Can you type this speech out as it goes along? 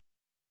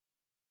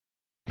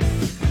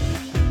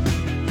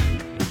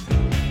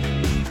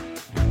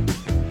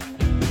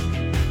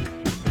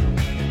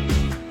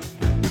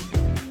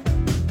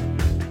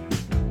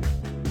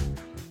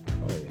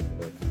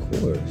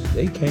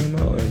they came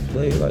out and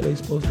played like they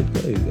supposed to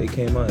play. They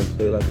came out and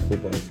played like a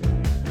football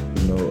team.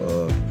 You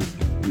know,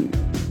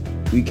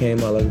 we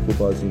came out like a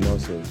football team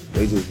also.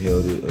 They just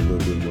held it a little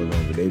bit more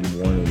longer. They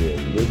wanted it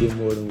a little bit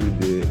more than we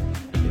did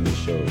in the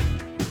show.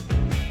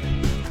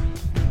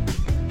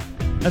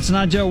 That's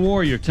Nigel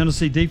Warrior,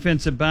 Tennessee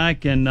defensive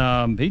back,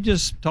 and he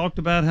just talked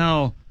about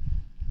how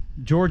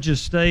Georgia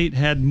State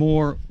had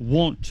more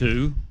want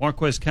to.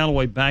 Marquez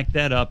Callaway backed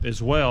that up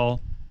as well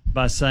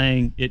by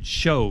saying it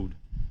showed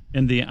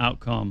in the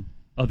outcome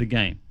of the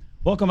game.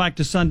 Welcome back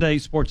to Sunday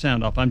Sports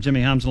Soundoff. I'm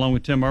Jimmy Himes along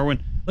with Tim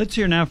Irwin. Let's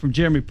hear now from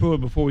Jeremy Pruitt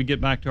before we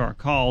get back to our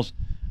calls.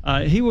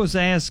 He was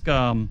asked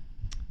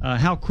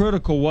how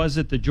critical was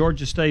it that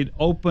Georgia State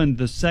opened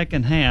the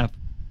second half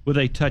with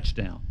a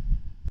touchdown?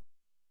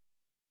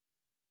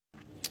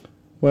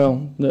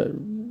 Well,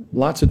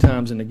 lots of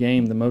times in the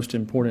game, the most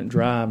important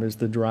drive is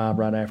the drive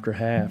right after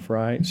half,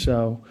 right?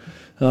 So,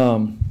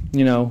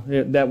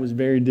 that was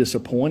very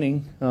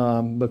disappointing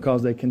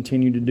because they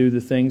continued to do the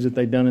things that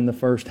they'd done in the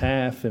first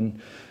half.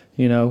 And,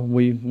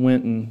 we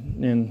went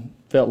and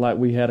felt like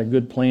we had a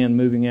good plan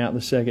moving out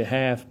the second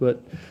half.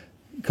 But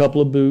a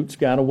couple of boots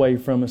got away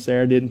from us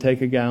there. Didn't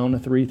take a guy on a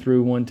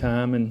 3-through one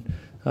time, and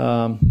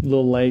a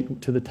little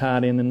late to the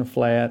tight end in the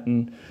flat.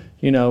 And,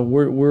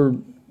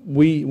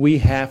 we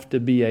have to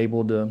be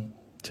able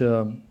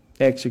to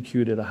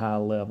execute at a high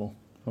level,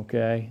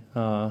 okay?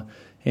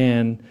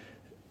 And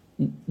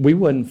we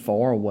wasn't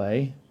far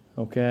away,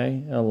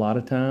 okay, a lot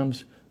of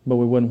times, but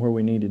we wasn't where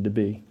we needed to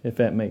be, if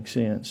that makes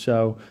sense.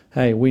 So,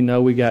 hey, we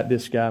know we got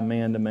this guy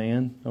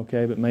man-to-man,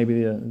 okay, but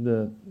maybe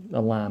the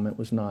alignment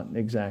was not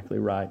exactly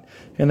right.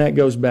 And that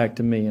goes back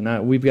to me,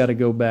 and we've got to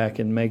go back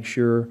and make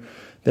sure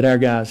that our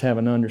guys have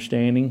an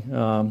understanding,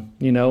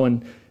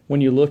 and when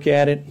you look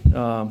at it,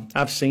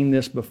 I've seen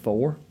this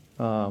before.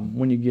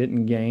 When you get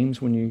in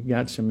games, when you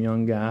got some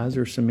young guys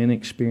or some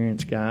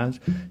inexperienced guys,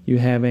 you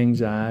have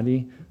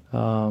anxiety,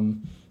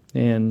 and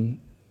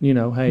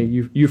hey,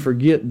 you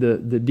forget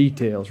the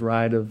details,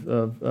 right,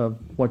 of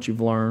what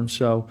you've learned.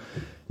 So,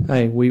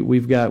 hey,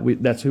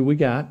 that's who we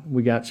got.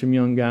 We got some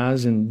young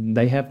guys, and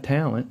they have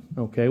talent.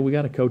 Okay, we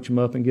got to coach them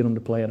up and get them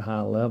to play at a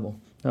high level.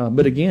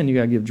 But again, you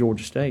got to give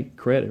Georgia State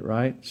credit,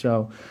 right?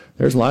 So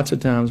there's lots of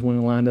times when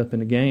we lined up in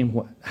the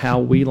game, how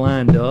we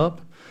lined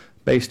up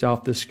based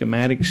off the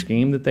schematic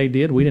scheme that they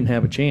did, we didn't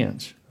have a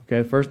chance.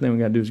 Okay, the first thing we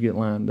got to do is get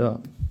lined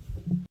up.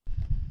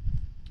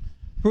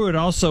 Pruitt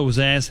also was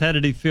asked, how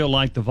did he feel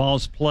like the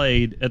Vols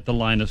played at the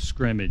line of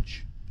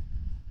scrimmage?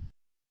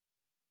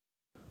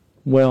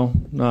 Well,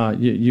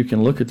 you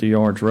can look at the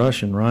yards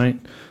rushing, right?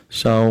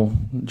 So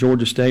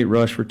Georgia State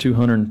rushed for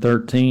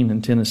 213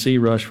 and Tennessee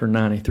rushed for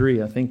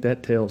 93. I think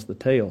that tells the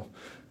tale.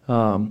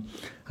 I'm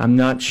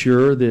not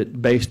sure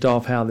that based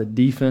off how the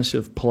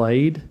defensive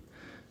played,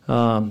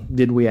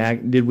 did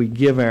we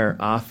give our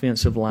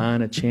offensive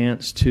line a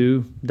chance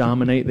to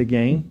dominate the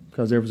game?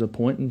 Because there was a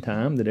point in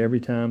time that every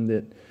time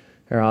that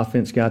our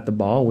offense got the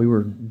ball, we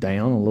were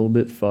down a little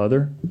bit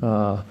further.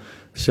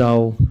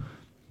 So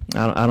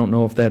I don't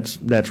know if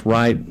that's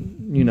right,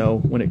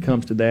 when it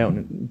comes to that, when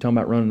you're talking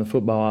about running the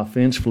football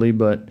offensively,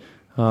 but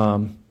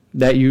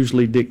that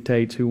usually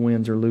dictates who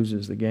wins or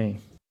loses the game.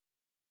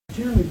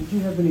 Jeremy, did you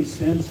have any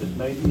sense that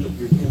maybe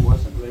your team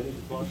wasn't ready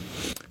to play?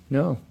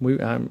 No,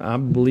 I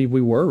believe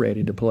we were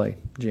ready to play,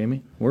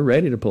 Jimmy. We're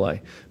ready to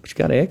play, but you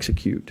got to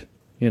execute,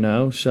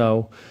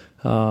 So,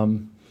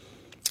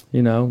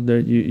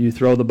 you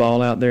throw the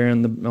ball out there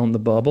on the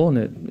bubble,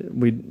 and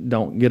we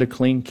don't get a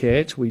clean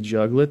catch. We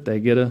juggle it. They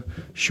get a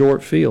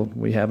short field.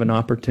 We have an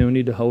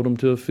opportunity to hold them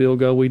to a field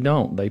goal. We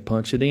don't. They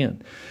punch it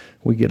in.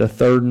 We get a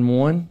 3rd and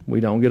 1.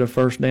 We don't get a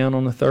first down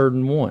on the 3rd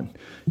and 1.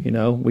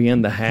 We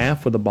end the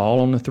half with the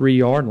ball on the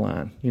 3-yard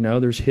line.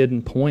 There's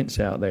hidden points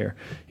out there.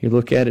 You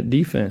look at it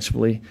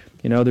defensively.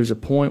 There's a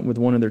point with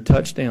one of their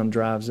touchdown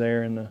drives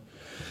there, and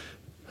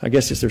I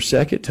guess it's their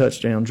second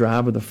touchdown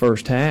drive of the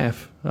first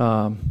half.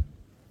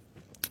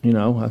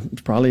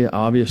 It's probably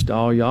obvious to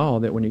all y'all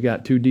that when you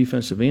got two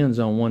defensive ends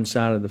on one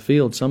side of the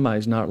field,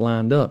 somebody's not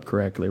lined up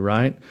correctly,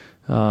 right?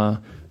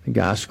 The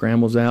guy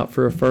scrambles out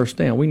for a first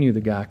down. We knew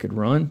the guy could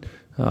run.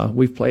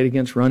 We've played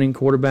against running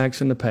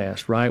quarterbacks in the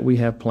past, right? We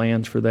have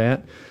plans for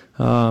that.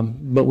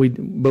 But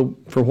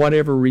for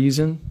whatever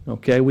reason,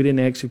 okay, we didn't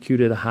execute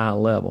at a high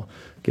level.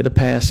 Get a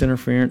pass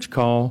interference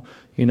call,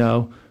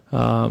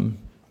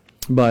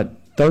 but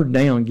third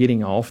down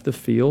getting off the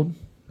field,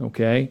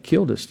 okay,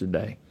 killed us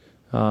today.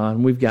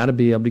 And we've got to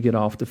be able to get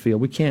off the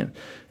field. We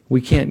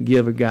can't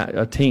give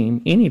a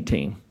team, any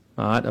team,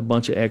 right, a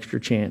bunch of extra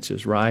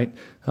chances, right?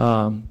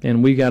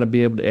 And we got to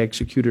be able to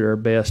execute at our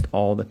best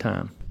all the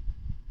time.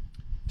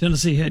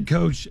 Tennessee head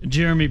coach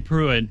Jeremy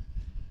Pruitt.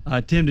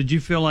 Tim, did you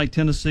feel like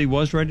Tennessee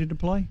was ready to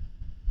play?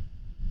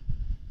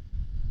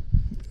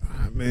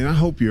 I mean, I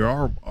hope you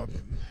are.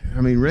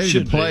 I mean, ready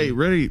to play.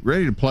 Ready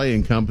to play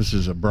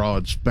encompasses a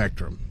broad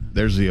spectrum.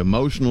 There's the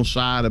emotional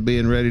side of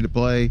being ready to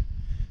play.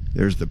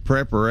 There's the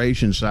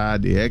preparation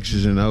side, the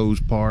X's and O's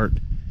part.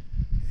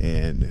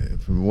 And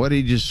from what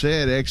he just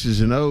said,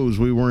 X's and O's,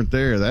 we weren't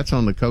there. That's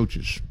on the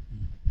coaches.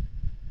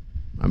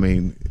 I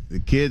mean, the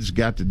kids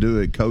got to do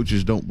it.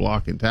 Coaches don't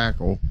block and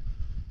tackle,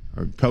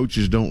 or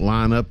coaches don't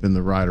line up in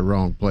the right or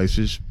wrong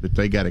places, but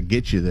they got to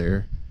get you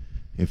there.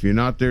 If you're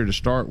not there to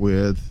start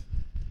with,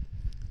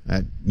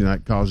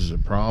 that causes a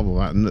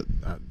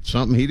problem.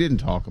 Something he didn't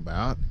talk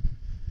about.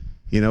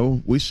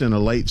 We sent a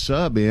late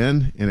sub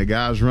in, and a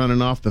guy's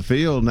running off the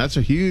field, and that's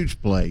a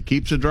huge play.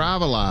 Keeps a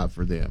drive alive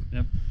for them.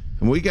 Yep.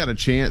 And we got a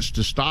chance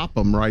to stop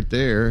them right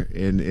there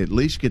and at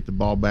least get the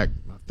ball back.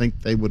 I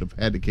think they would have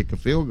had to kick a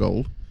field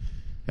goal.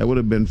 That would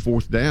have been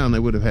fourth down. They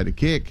would have had to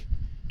kick.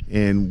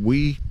 And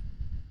we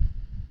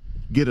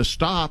get a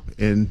stop,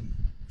 and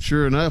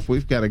sure enough,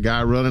 we've got a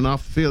guy running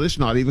off the field. It's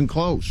not even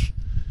close.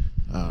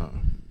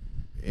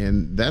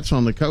 And that's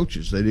on the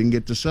coaches. They didn't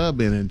get the sub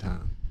in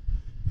time.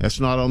 That's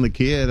not on the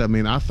kid. I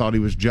mean, I thought he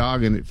was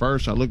jogging at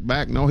first. I looked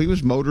back. No, he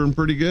was motoring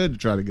pretty good to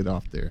try to get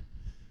off there.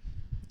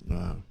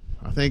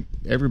 I think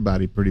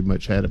everybody pretty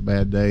much had a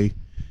bad day.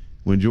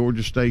 When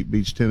Georgia State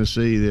beats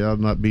Tennessee, there ought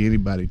not be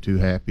anybody too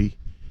happy.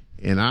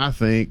 And I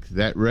think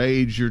that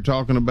rage you're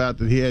talking about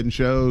that he hadn't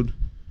showed,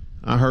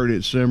 I heard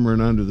it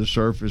simmering under the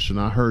surface, and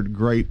I heard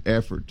great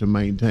effort to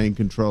maintain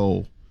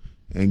control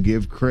and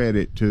give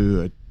credit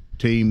to a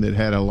team that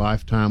had a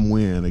lifetime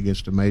win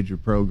against a major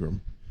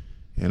program.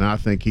 And I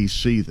think he's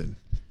seething.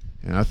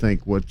 And I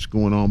think what's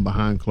going on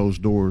behind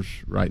closed doors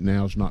right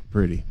now is not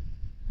pretty.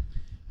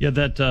 Yeah,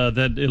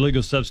 that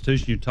illegal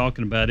substitution you're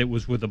talking about, it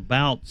was with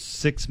about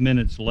 6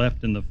 minutes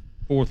left in the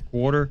fourth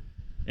quarter,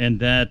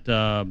 and that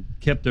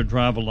kept their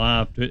drive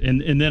alive.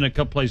 And then a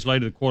couple plays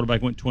later, the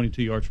quarterback went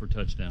 22 yards for a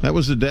touchdown. That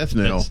was the death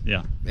knell.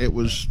 Yeah. It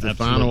was the Absolutely.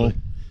 final.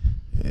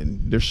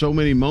 And there's so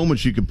many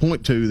moments you could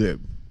point to that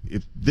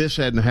if this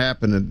hadn't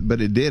happened, but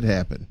it did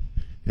happen.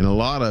 And a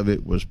lot of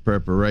it was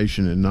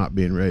preparation and not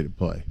being ready to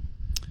play.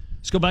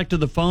 Let's go back to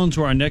the phones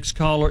where our next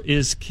caller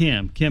is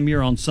Kim. Kim,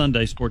 you're on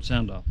Sunday Sports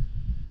Soundoff.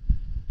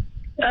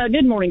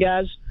 Good morning,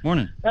 guys.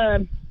 Morning.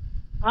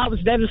 I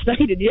was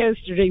devastated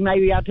yesterday.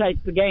 Maybe I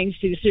take the games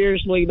too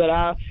seriously, but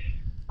I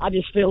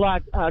just feel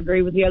like I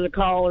agree with the other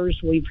callers.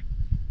 We've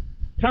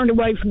turned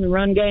away from the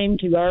run game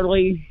too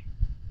early.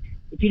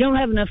 If you don't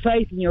have enough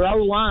faith in your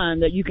O-line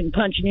that you can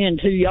punch it in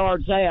 2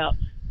 yards out,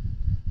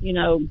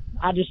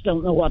 I just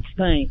don't know what to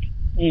think.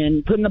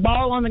 And putting the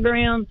ball on the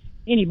ground,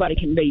 anybody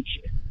can beat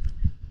you.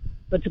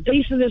 But the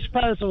piece of this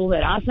puzzle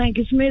that I think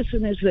is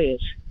missing is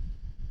this.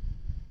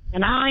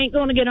 And I ain't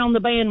going to get on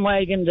the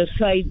bandwagon to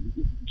say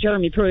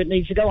Jeremy Pruitt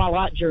needs to go. I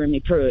like Jeremy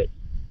Pruitt.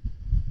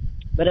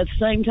 But at the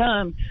same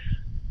time,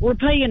 we're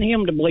paying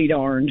him to bleed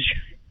orange.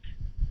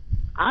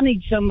 I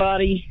need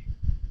somebody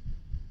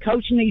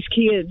coaching these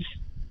kids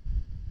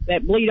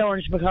that bleed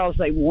orange because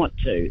they want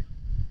to.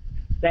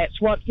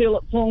 That's what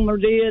Philip Fulmer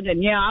did,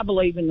 and yeah, I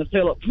believe in the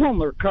Philip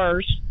Fulmer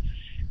curse.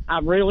 I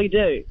really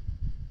do.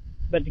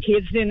 But the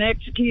kids didn't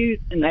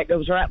execute, and that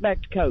goes right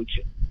back to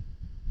coaching.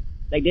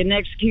 They didn't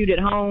execute at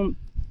home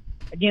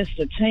against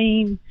a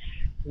team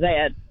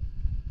that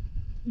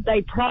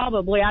they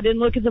probably, I didn't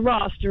look at the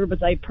roster, but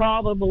they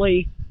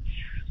probably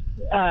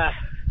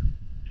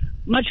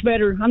much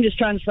better. I'm just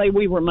trying to say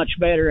we were much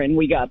better and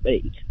we got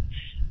beat.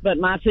 But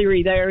my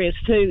theory there is,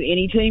 too,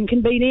 any team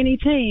can beat any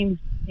team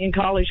in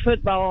college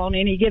football on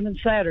any given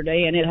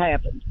Saturday, and it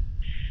happened.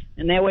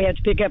 And now we have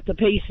to pick up the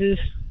pieces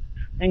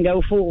and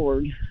go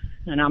forward.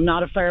 And I'm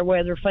not a fair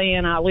weather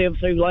fan. I live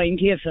through Lane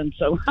Kiffin,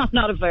 so I'm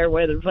not a fair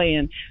weather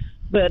fan.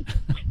 But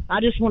I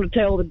just want to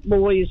tell the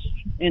boys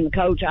and the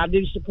coach, I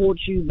do support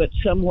you, but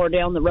somewhere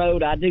down the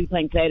road, I do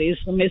think that is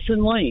the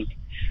missing link.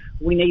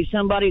 We need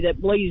somebody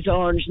that bleeds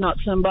orange, not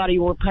somebody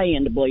we're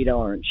paying to bleed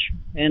orange.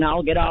 And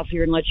I'll get off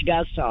here and let you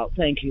guys talk.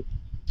 Thank you.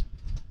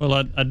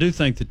 Well, I do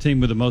think the team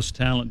with the most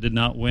talent did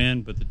not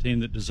win, but the team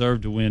that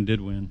deserved to win did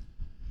win.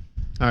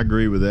 I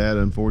agree with that,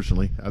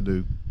 unfortunately. I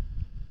do.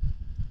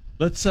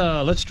 Let's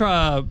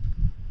try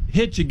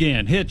Hitch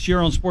again. Hitch,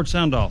 you're on Sports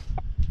Soundoff.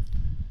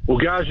 Well,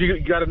 guys, you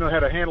got to know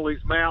how to handle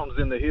these mountains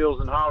in the hills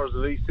and hollers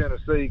of East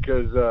Tennessee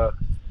because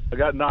I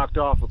got knocked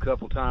off a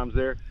couple times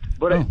there.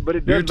 But it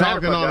doesn't You're matter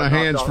talking if I on got a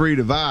hands-free off.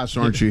 device,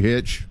 aren't you,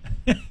 Hitch?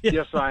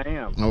 Yes, I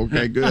am.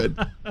 Okay, good.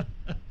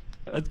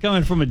 That's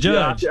coming from a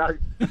judge.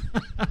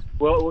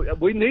 Well,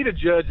 we need a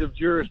judge of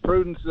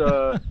jurisprudence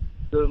to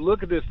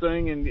look at this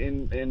thing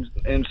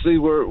and see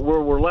where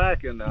we're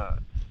lacking.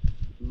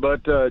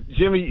 But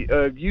Jimmy,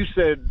 you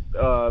said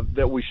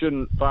that we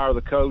shouldn't fire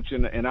the coach,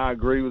 and I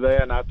agree with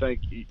that, and I think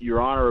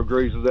Your Honor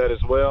agrees with that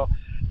as well.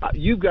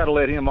 You've got to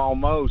let him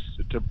almost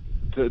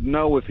to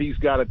know if he's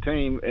got a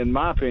team. In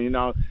my opinion,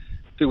 I'll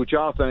see what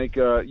y'all think.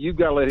 You've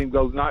got to let him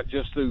go not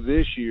just through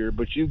this year,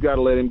 but you've got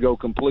to let him go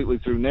completely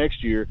through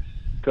next year.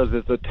 Because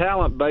if the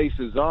talent base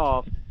is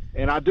off,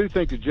 and I do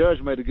think the judge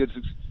made a good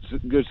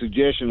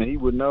suggestion that he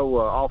would know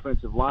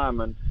offensive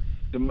linemen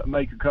to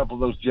make a couple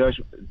of those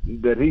judgments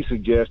that he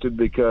suggested,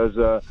 because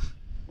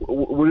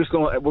we're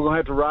gonna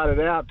have to ride it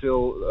out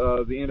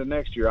till the end of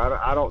next year.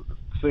 I don't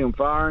see him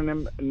firing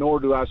him, nor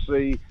do I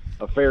see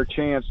a fair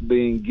chance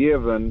being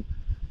given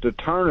to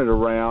turn it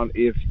around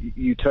if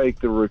you take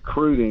the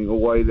recruiting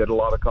away that a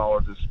lot of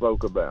callers have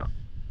spoke about.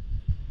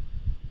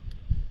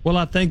 Well,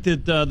 I think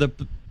that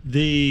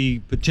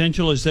the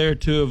potential is there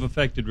to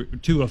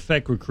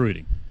affect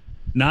recruiting.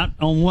 Not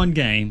on one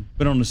game,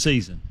 but on the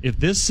season. If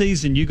this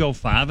season you go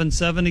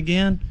 5-7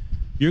 again,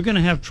 you're going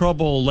to have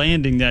trouble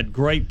landing that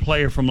great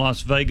player from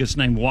Las Vegas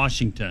named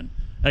Washington,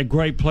 that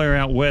great player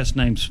out west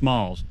named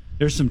Smalls.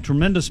 There's some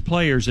tremendous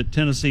players that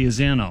Tennessee is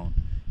in on.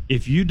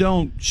 If you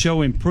don't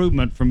show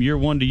improvement from year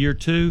 1 to year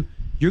 2,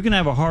 you're going to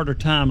have a harder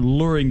time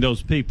luring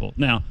those people.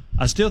 Now,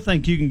 I still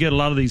think you can get a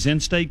lot of these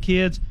in-state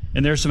kids,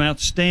 and there's some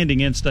outstanding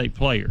in-state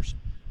players.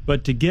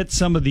 But to get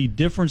some of the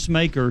difference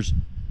makers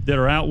that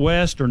are out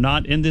west or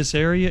not in this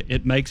area,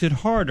 it makes it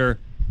harder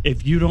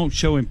if you don't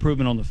show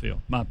improvement on the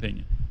field, my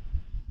opinion.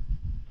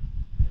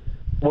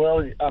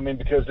 Well, I mean,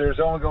 because there's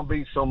only going to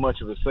be so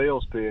much of a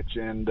sales pitch,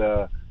 and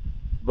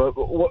but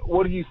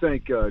what do you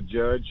think,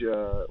 Judge?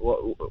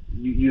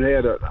 You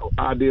had an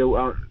idea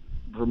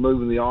for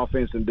moving the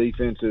offense and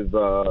defensive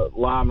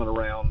linemen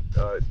around.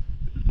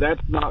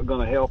 That's not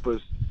going to help us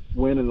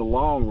win in the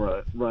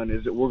long run.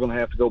 Is it? We're going to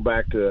have to go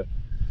back to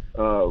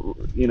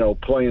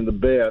playing the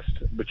best.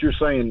 But you're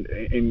saying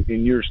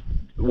in your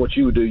what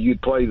you would do,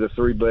 you'd play the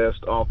 3 best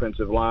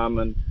offensive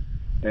linemen,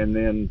 and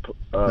then.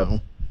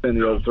 No. And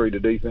the other 3 to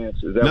defense?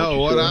 Is that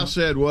what I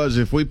said was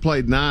if we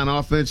played 9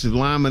 offensive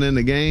linemen in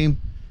the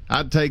game,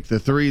 I'd take the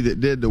 3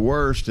 that did the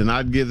worst and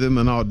I'd give them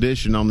an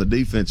audition on the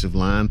defensive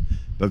line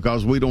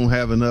because we don't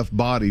have enough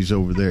bodies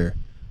over there.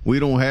 We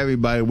don't have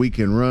anybody we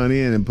can run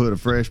in and put a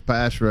fresh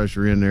pass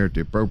rusher in there at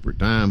the appropriate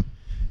time.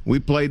 We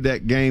played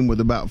that game with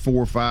about 4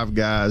 or 5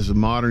 guys. The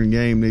modern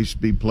game needs to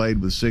be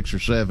played with 6 or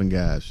 7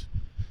 guys.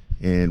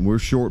 And we're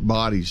short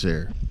bodies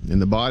there. And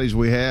the bodies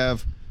we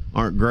have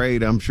aren't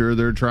great. I'm sure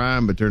they're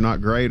trying, but they're not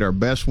great. Our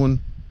best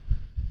one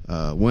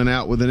went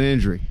out with an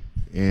injury,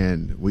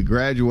 and we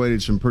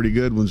graduated some pretty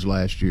good ones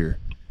last year.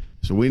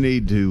 So we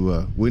need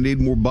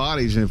more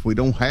bodies, and if we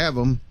don't have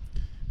them,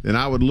 then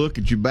I would look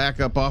at your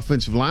backup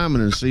offensive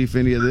linemen and see if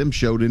any of them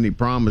showed any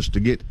promise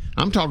to get.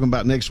 I'm talking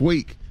about next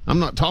week. I'm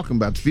not talking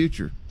about the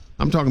future.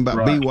 I'm talking about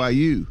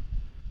BYU.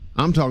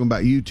 I'm talking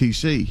about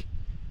UTC.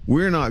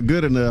 We're not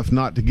good enough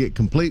not to get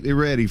completely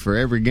ready for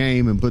every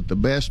game and put the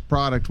best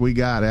product we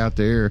got out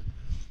there.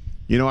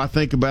 I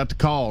think about the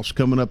calls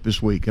coming up this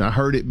week, and I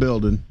heard it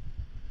building.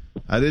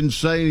 I didn't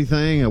say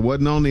anything. I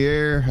wasn't on the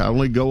air. I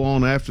only go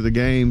on after the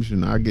games,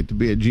 and I get to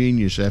be a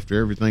genius after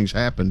everything's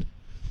happened.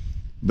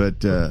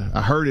 But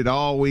I heard it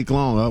all week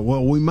long.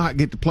 Well, we might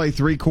get to play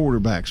 3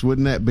 quarterbacks.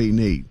 Wouldn't that be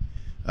neat?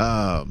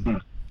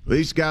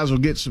 These guys will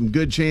get some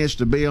good chance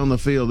to be on the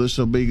field. This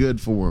will be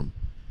good for them.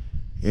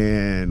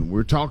 And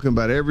we're talking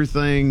about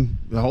everything.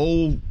 The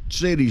whole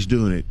city's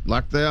doing it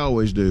like they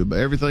always do, but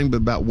everything but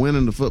about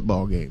winning the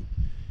football game.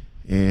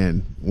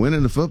 And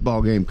winning the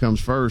football game comes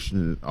first,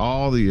 and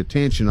all the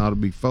attention ought to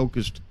be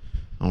focused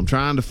on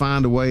trying to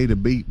find a way to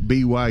beat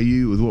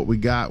BYU with what we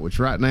got, which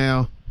right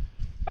now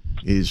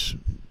is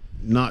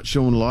not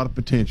showing a lot of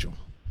potential.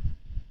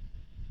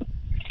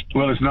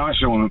 Well, it's not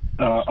showing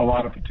a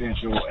lot of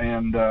potential,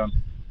 and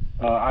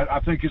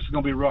I think it's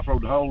going to be a rough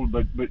road to hold,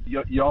 but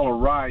y'all are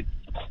right.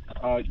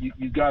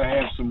 You got to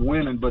have some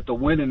winning, but the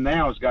winning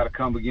now has got to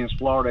come against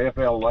Florida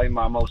FLA,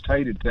 my most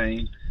hated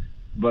team.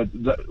 But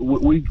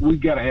we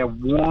got to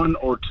have 1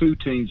 or 2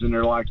 teams in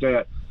there like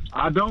that.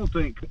 I don't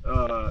think,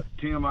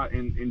 Tim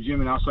and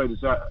Jimmy, and I'll say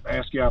this,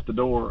 ask you out the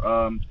door.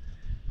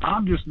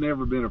 I've just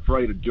never been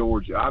afraid of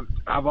Georgia.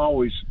 I've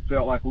always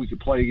felt like we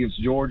could play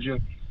against Georgia.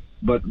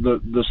 But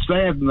the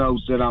sad note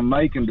that I'm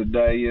making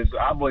today is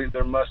I believe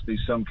there must be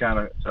some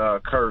kind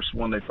of curse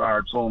when they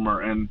fired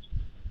Fulmer, and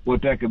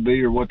what that could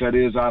be or what that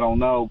is, I don't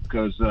know.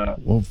 Because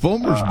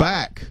Fulmer's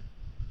back.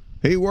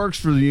 He works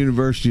for the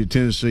University of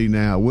Tennessee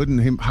now.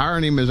 Wouldn't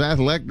hiring him as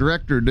athletic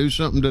director do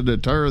something to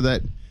deter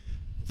that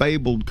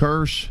fabled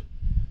curse?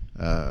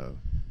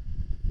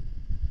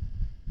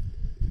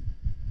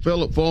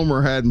 Philip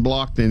Fulmer hadn't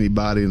blocked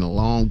anybody in a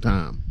long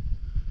time.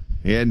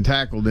 He hadn't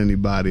tackled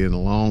anybody in a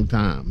long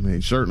time.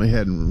 He certainly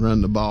hadn't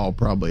run the ball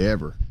probably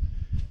ever.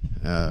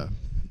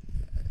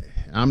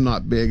 I'm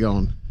not big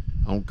on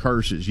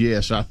curses.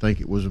 Yes, I think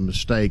it was a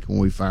mistake when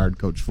we fired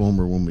Coach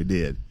Fulmer when we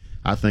did.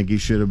 I think he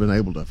should have been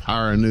able to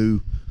hire a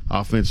new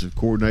offensive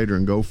coordinator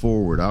and go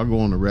forward. I'll go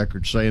on the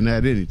record saying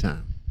that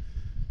anytime.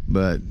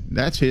 But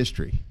that's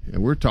history.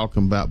 And we're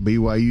talking about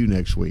BYU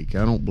next week.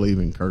 I don't believe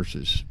in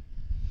curses.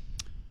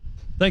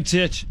 Thanks,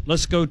 Hitch.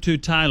 Let's go to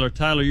Tyler.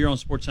 Tyler, you're on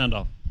Sports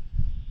Soundoff.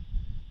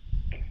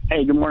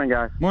 Hey, good morning,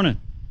 guys. Morning.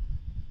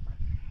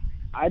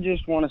 I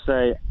just want to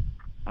say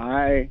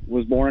I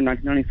was born in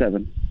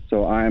 1997,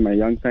 so I am a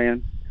young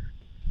fan.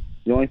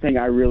 The only thing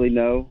I really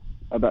know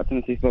about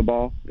Tennessee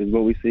football is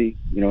what we see,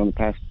 in the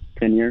past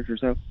 10 years or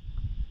so.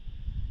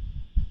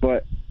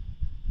 But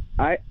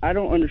I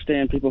don't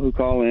understand people who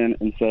call in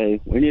and say,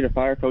 we need to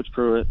fire Coach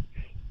Pruitt,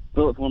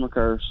 Philip Fulmer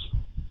curse,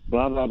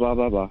 blah, blah, blah,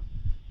 blah, blah.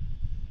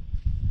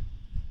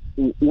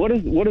 What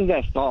is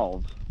that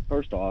solve?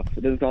 First off,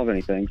 it doesn't solve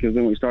anything because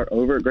then we start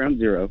over at ground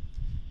zero.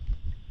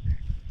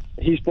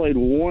 He's had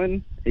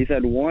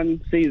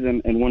one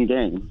season and 1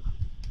 game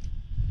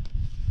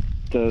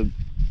to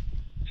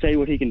say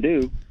what he can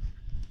do.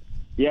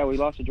 Yeah, we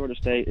lost to Georgia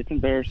State. It's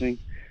embarrassing.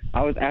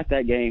 I was at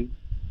that game.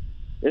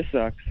 It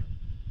sucks.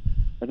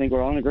 I think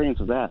we're all in agreement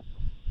with that.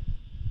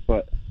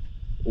 But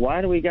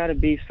why do we got to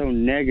be so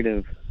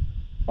negative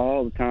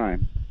all the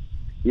time?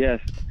 Yes,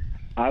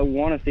 I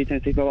want to see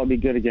Tennessee football be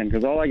good again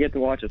because all I get to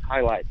watch is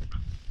highlights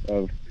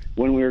of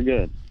when we were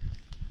good.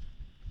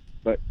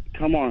 But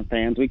come on,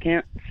 fans. We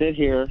can't sit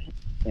here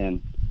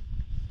and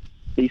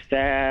be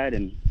sad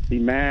and be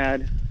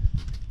mad.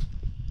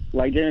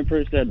 Like Jeremy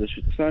Pruitt said, the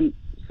sun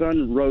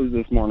rose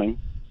this morning.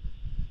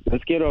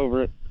 Let's get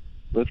over it.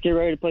 Let's get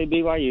ready to play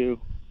BYU.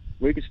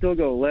 We could still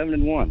go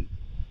 11-1.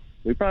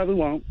 We probably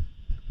won't,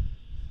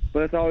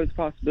 but it's always a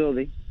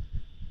possibility.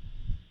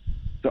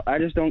 So I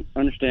just don't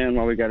understand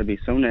why we got to be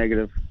so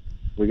negative.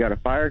 We got to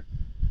fire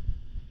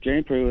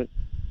Jeremy Pruitt,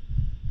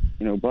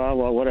 blah,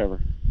 blah,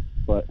 whatever.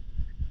 But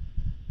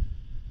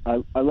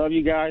I love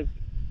you guys.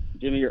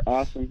 Jimmy, you're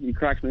awesome. You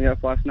cracked me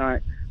up last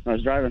night. I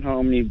was driving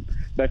home, and you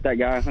bet that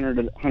guy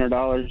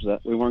 $100 that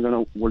we're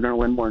gonna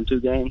win more than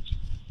 2 games.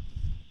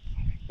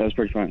 That was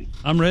pretty funny.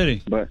 I'm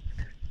ready. But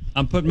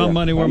I'm putting my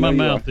money where my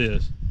mouth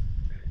is.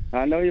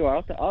 I know you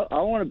are.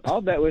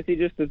 I'll bet with you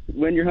just to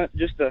win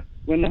the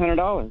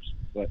 $100.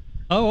 But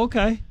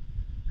okay.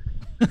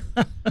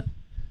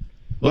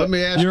 Let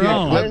me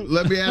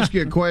ask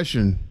you a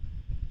question.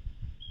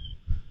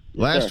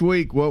 Last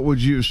week, what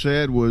would you have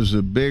said was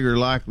a bigger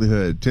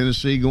likelihood?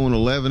 Tennessee going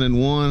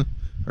 11-1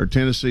 or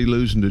Tennessee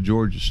losing to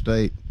Georgia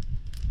State?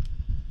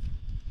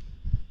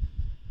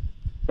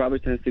 Probably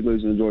Tennessee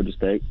losing to Georgia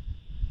State.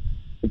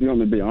 If you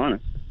want me to be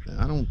honest.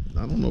 I don't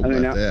know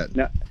about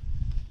that.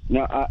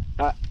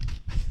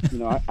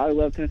 I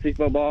love Tennessee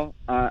football.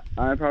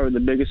 I'm probably the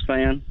biggest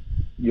fan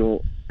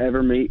you'll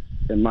ever meet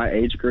in my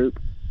age group.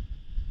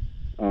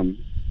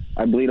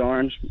 I bleed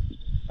orange.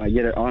 I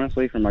get it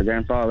honestly from my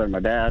grandfather and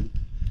my dad.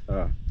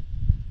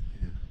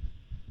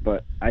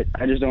 But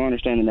I just don't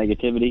understand the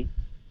negativity.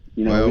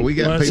 We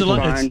got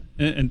people.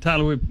 And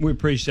Tyler, we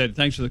appreciate it.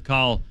 Thanks for the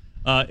call.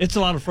 It's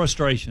a lot of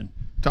frustration.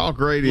 Talk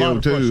radio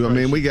too. I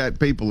mean, we got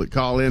people that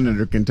call in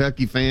that are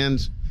Kentucky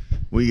fans.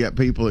 We got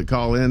people that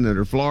call in that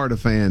are Florida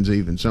fans.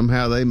 Even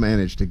somehow they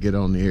manage to get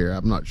on the air.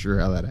 I'm not sure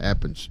how that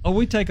happens. Oh,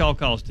 we take all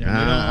calls, Tim.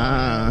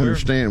 I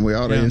understand. We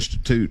ought to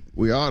institute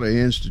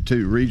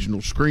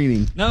regional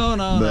screening.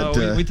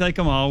 No. We take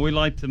them all. We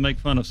like to make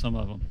fun of some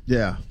of them.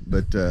 Yeah,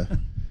 but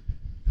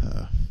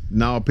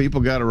no,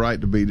 people got a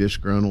right to be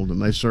disgruntled, and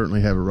they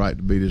certainly have a right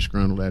to be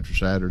disgruntled after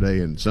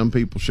Saturday. And some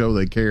people show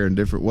they care in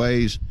different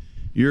ways.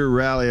 You're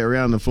rally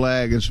around the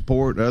flag and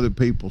support. Other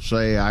people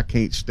say, I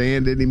can't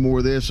stand any more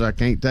of this. I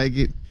can't take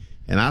it.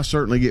 And I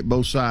certainly get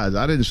both sides.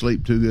 I didn't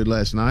sleep too good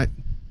last night.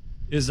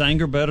 Is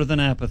anger better than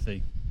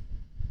apathy?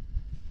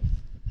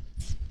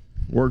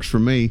 Works for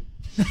me.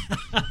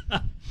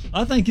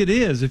 I think it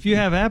is. If you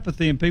have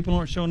apathy and people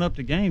aren't showing up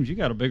to games, you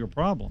got a bigger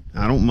problem.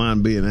 I don't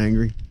mind being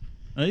angry.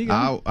 There you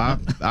go.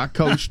 I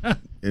coached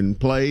and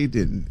played,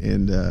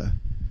 and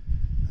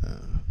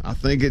I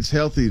think it's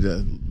healthy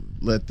to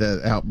let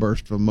that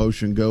outburst of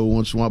emotion go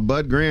once in a while.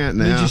 Bud Grant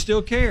now. Did you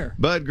still care?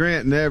 Bud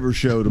Grant never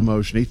showed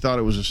emotion. He thought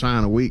it was a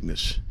sign of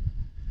weakness.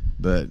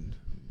 But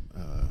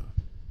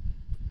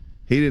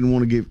he didn't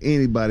want to give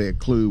anybody a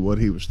clue what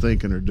he was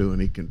thinking or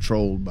doing. He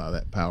controlled by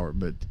that power.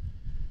 But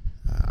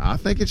I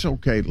think it's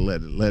okay to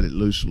let it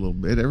loose a little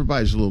bit.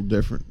 Everybody's a little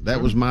different.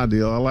 That was my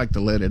deal. I like to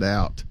let it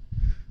out.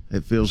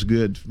 It feels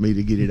good for me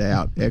to get it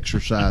out,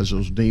 exercise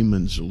those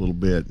demons a little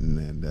bit.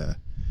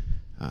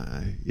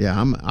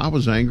 I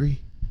was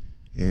angry.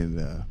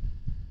 And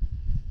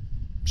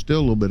still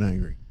a little bit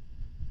angry.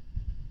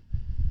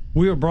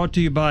 We are brought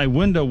to you by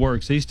Window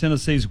Works, East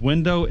Tennessee's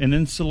window and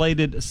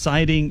insulated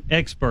siding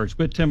experts.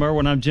 With Tim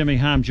Irwin, I'm Jimmy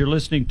Himes. You're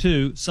listening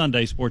to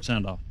Sunday Sports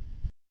Soundoff.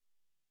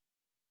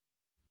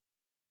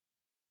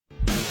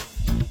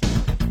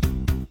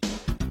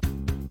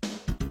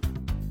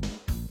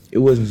 It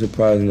wasn't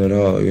surprising at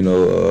all.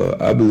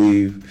 I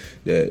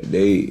believe that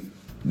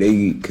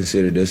they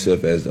consider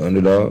themselves as the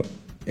underdog.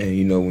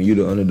 And, when you're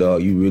the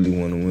underdog, you really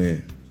want to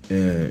win.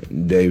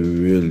 And they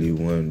really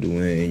wanted to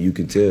win. And you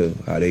can tell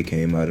how they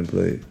came out and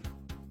played.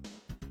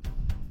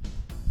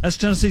 That's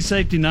Tennessee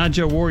safety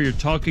Nigel Warrior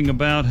talking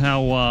about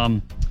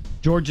how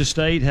Georgia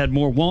State had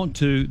more want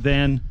to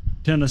than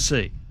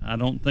Tennessee. I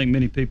don't think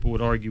many people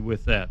would argue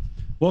with that.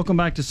 Welcome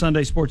back to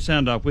Sunday Sports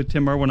Soundoff with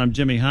Tim Irwin. I'm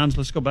Jimmy Himes.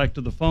 Let's go back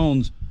to the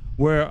phones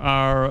where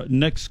our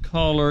next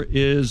caller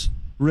is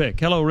Rick.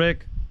 Hello,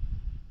 Rick.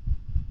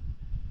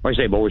 What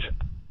do you say, boys?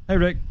 Hey,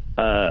 Rick.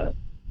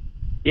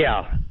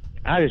 Yeah,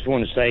 I just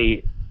want to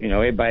say,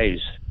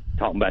 everybody's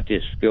talking about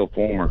this Phil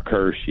Fulmer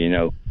curse, they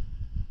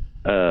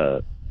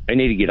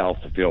need to get off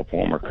the Phil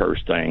Fulmer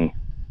curse thing.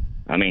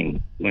 I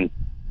mean, when,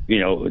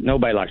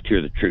 nobody likes to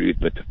hear the truth,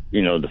 but,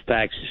 the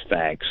facts is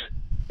facts.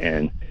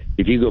 And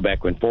if you go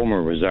back when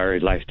Fulmer was there,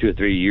 the last 2 or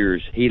 3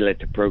 years, he let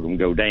the program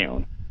go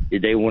down.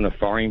 Did they want to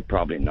fire him?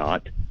 Probably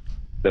not.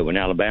 But when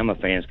Alabama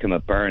fans come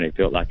up there and they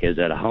felt like it was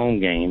at a home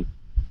game,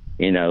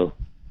 you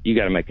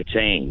got to make a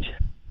change.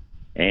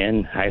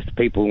 And half the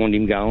people wanted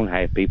him gone,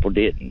 half people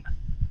didn't.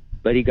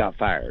 But he got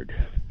fired,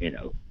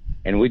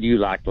 And whether you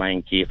like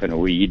Lane Kiffin or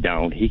whether you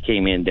don't, he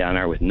came in down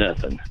there with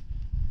nothing.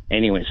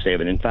 And he went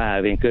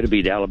 7-5 and could have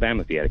beat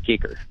Alabama if he had a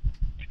kicker.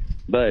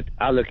 But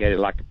I look at it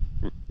like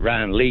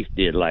Ryan Leaf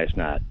did last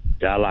night.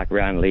 Do I like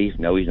Ryan Leaf?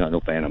 No, he's not no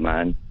fan of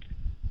mine.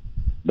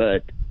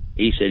 But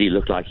he said he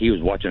looked like he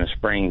was watching a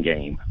spring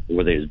game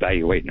where they was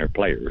evaluating their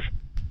players.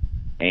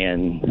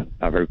 And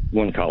I heard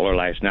one caller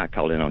last night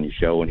called in on your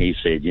show, and he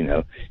said, you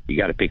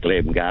got to pick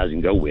 11 guys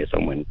and go with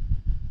them. And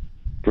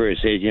Pruitt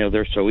said,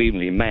 they're so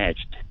evenly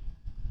matched.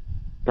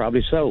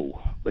 Probably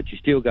so, but you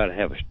still got to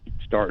have a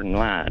starting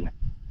line.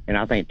 And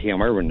I think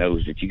Tim Irwin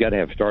knows that you got to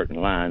have a starting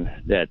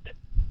line that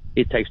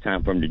it takes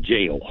time for them to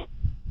gel.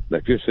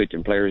 But if you're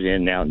switching players in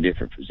and out in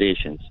different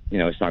positions,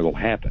 it's not going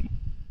to happen.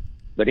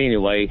 But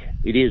anyway,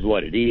 it is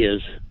what it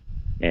is.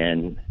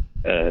 And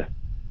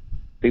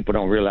people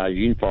don't realize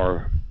you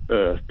for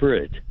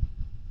Pruitt.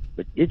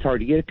 But it's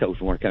hard to get a coach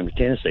who want to come to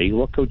Tennessee.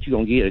 What coach you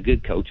going to get? A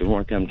good coach who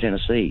want to come to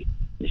Tennessee?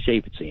 The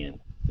shape it's in.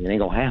 It ain't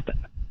going to happen.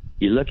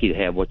 You're lucky to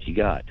have what you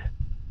got.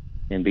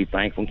 And be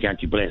thankful and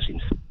count your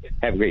blessings.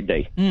 Have a great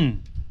day.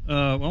 I'm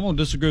going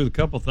to disagree with a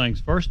couple things.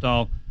 First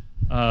off,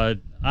 I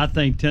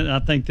think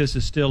this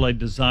is still a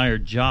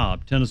desired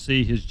job.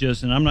 Tennessee has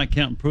just, and I'm not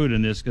counting Pruitt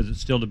in this because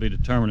it's still to be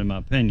determined in my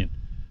opinion,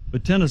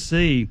 but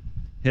Tennessee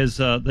has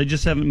they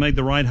just haven't made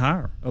the right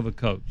hire of a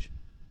coach.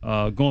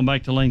 Going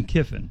back to Lane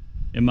Kiffin,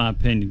 in my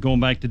opinion, going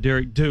back to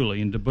Derek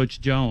Dooley and to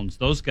Butch Jones,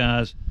 those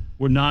guys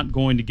were not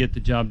going to get the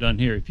job done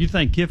here. If you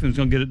think Kiffin's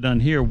going to get it done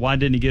here, why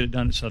didn't he get it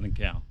done at Southern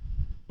Cal?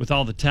 With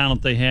all the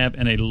talent they have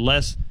and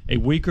a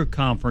weaker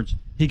conference,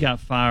 he got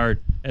fired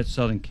at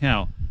Southern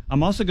Cal.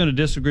 I'm also going to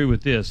disagree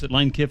with this, that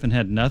Lane Kiffin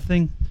had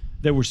nothing.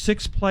 There were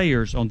 6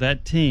 players on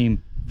that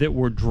team that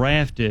were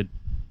drafted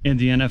in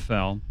the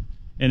NFL,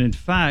 and in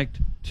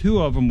fact,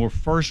 2 of them were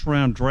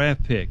first-round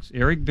draft picks,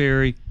 Eric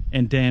Berry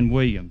and Dan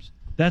Williams.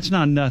 That's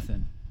not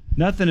nothing.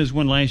 Nothing is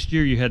when last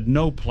year you had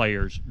no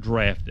players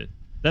drafted.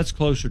 That's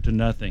closer to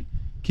nothing.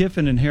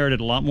 Kiffin inherited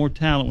a lot more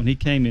talent when he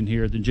came in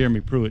here than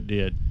Jeremy Pruitt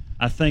did.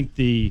 I think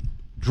the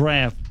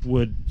draft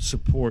would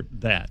support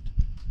that.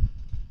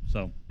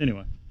 So,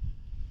 anyway.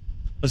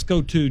 Let's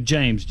go to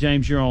James.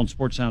 James, you're on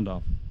Sports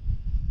Soundoff.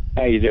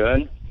 How you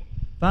doing?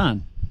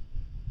 Fine.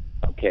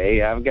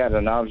 Okay, I've got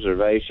an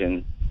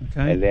observation,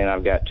 and then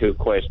I've got 2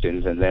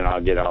 questions, and then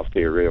I'll get off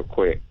here real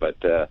quick. But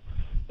the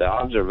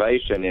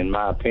observation, in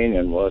my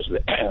opinion, was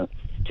that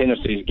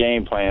Tennessee's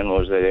game plan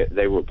was that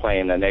they were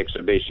playing an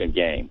exhibition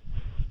game,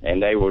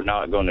 and they were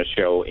not going to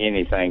show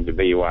anything to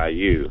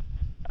BYU,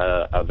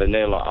 a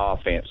vanilla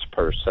offense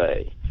per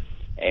se.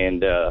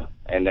 And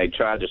they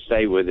tried to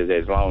stay with it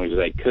as long as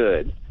they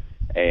could.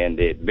 And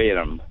it bit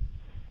them,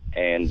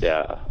 and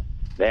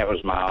that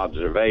was my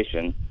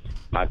observation.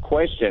 My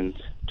questions,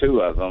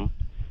 2 of them,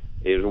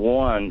 is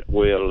one,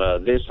 will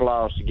this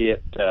loss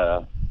get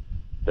the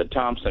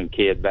Thompson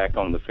kid back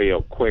on the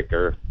field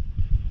quicker?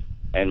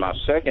 And my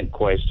second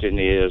question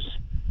is,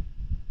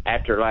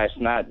 after last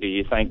night, do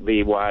you think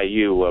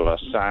BYU will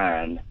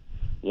assign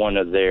one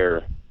of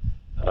their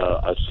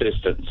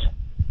assistants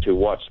to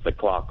watch the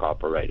clock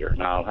operator?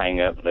 And I'll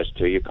hang up and listen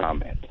to your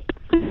comment.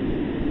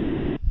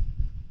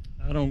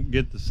 I don't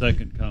get the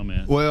second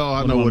comment. Well,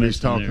 I know what he's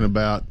talking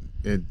about.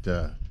 At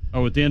the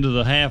end of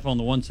the half on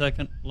the 1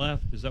 second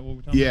left? Is that what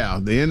we're talking about? Yeah,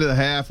 the end of the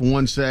half,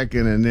 1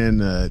 second, and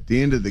then at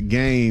the end of the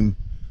game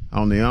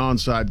on the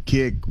onside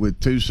kick with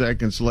 2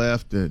 seconds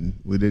left, and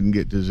we didn't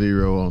get to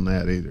 0 on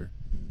that either.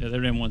 Yeah,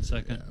 they're in 1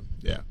 second.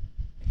 Yeah.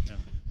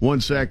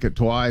 1 second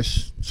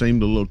twice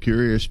seemed a little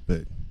curious,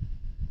 but,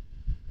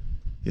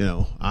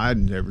 I'd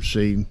never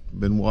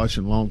been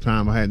watching a long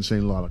time. I hadn't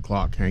seen a lot of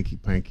clock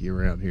hanky-panky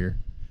around here.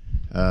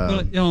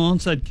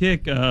 Onside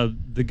kick,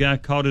 the guy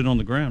caught it on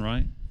the ground,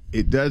 right?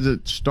 It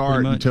doesn't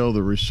start until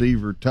the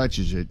receiver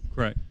touches it.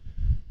 Correct.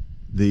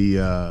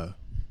 The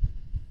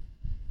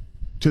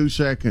 2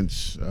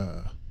 seconds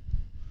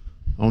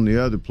on the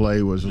other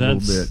play was a little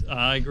bit.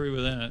 I agree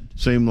with that.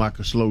 Seemed like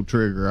a slow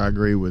trigger. I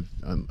agree with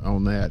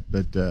on that,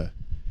 but I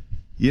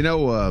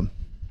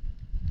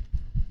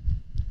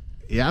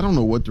don't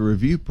know what the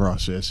review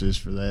process is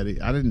for that.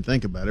 I didn't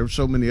think about it. There were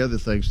so many other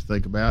things to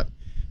think about.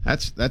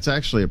 That's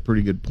actually a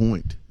pretty good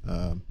point.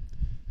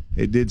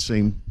 It did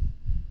seem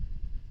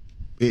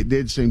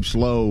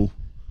slow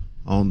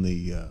on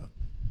the.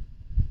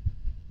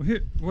 Well,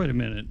 here, wait a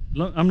minute.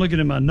 I'm looking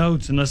at my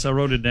notes, unless I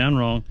wrote it down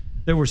wrong.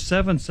 There were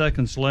 7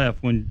 seconds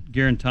left when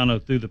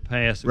Garantano threw the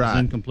pass. It was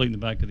incomplete in the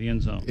back of the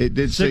end zone. It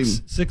did seem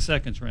 6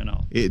 seconds ran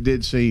off. It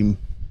did seem.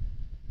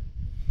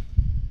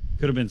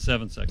 Could have been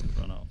 7 seconds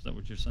run off. Is that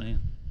what you're saying?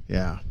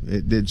 Yeah,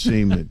 it did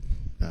seem that.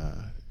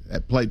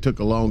 That play took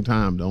a long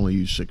time to only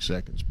use 6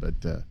 seconds, but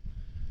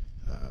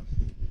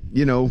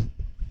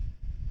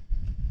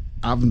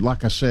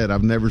like I said,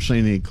 I've never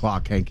seen any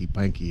clock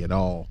hanky-panky at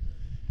all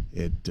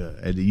at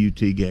the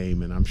UT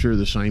game, and I'm sure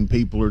the same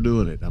people are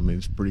doing it. I mean,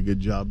 it's a pretty good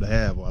job to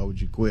have. Why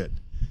would you quit?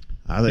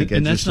 I think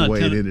that's just the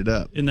way it ended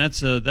up. And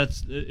that's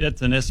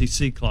an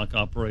SEC clock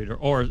operator,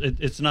 or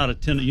it's not a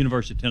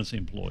University of Tennessee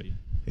employee.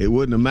 It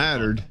wouldn't have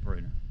mattered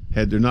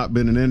had there not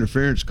been an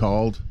interference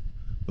called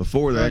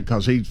before that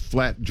because he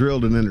flat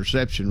drilled an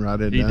interception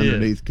right into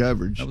underneath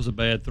coverage. That was a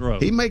bad throw.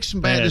 He makes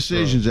some bad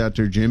decisions out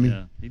there, Jimmy.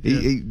 Yeah,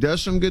 he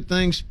does some good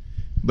things,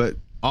 but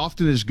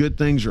often his good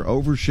things are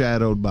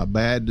overshadowed by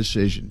bad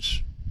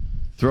decisions.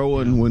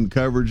 Throwing when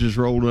coverage is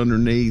rolled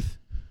underneath,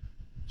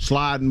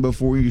 sliding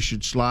before you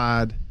should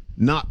slide,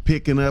 not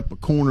picking up a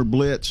corner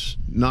blitz,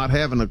 not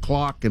having a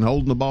clock and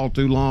holding the ball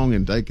too long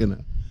and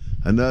taking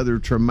another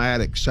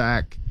traumatic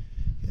sack.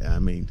 I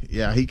mean,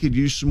 he could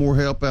use some more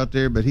help out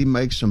there, but he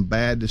makes some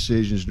bad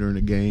decisions during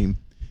the game.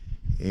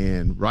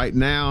 And right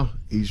now,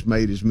 he's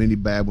made as many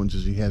bad ones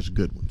as he has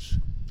good ones.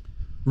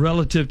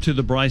 Relative to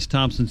the Bryce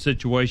Thompson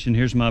situation,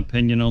 here's my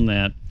opinion on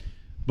that.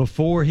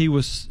 Before he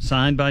was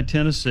signed by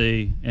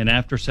Tennessee and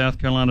after South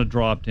Carolina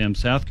dropped him,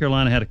 South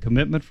Carolina had a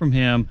commitment from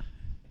him,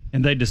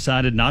 and they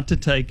decided not to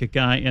take a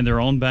guy in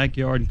their own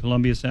backyard in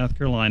Columbia, South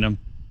Carolina,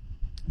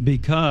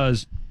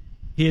 because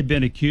he had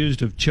been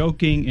accused of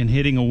choking and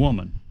hitting a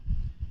woman.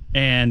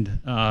 And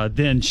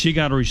then she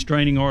got a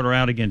restraining order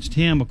out against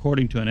him,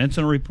 according to an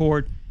incident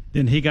report.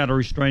 Then he got a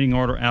restraining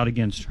order out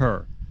against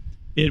her.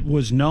 It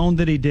was known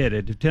that he did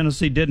it. If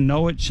Tennessee didn't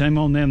know it, shame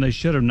on them. They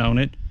should have known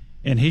it.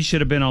 And he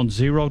should have been on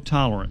zero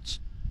tolerance.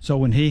 So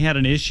when he had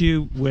an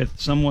issue with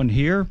someone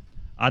here,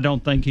 I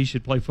don't think he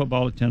should play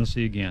football at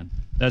Tennessee again.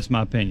 That's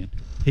my opinion.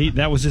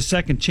 That was his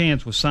second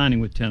chance with signing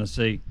with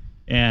Tennessee.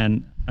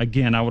 And,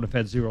 again, I would have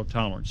had zero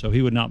tolerance. So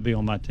he would not be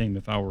on my team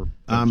if I were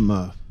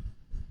coaching.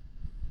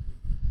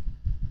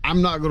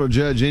 I'm not going to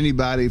judge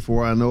anybody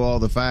before I know all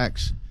the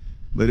facts.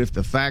 But if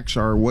the facts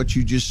are what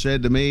you just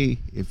said to me,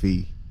 if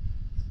he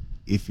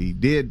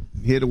did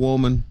hit a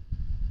woman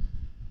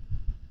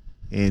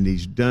and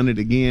he's done it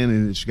again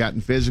and it's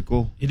gotten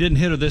physical. He didn't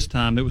hit her this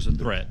time. It was a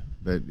threat.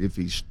 But if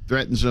he's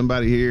threatened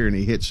somebody here and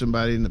he hit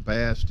somebody in the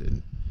past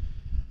and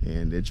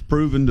it's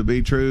proven to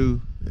be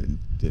true, then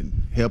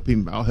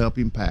I'll help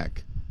him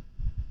pack.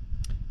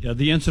 Yeah,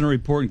 the incident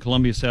report in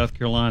Columbia, South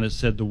Carolina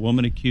said the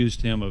woman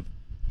accused him of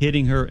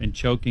hitting her and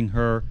choking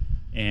her,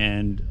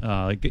 and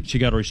she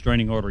got a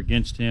restraining order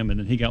against him, and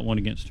then he got one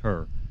against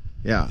her.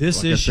 Yeah,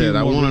 this like issue, I said,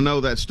 I want to know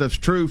that stuff's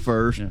true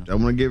first. Yeah. I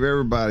want to give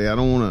everybody. I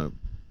don't want to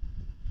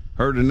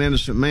hurt an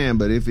innocent man,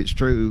 but if it's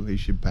true, he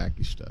should pack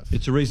his stuff.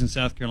 It's the reason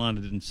South Carolina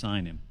didn't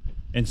sign him.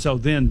 And so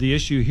then the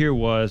issue here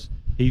was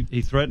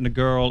he threatened a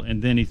girl,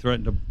 and then he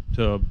threatened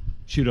to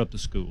shoot up the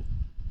school.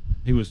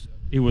 He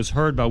was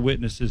heard by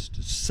witnesses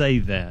to say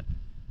that.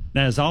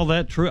 Now, is all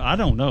that true? I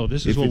don't know.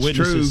 This is what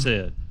witnesses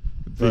said.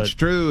 If it's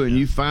true and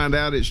you find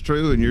out it's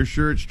true and you're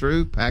sure it's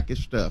true, pack his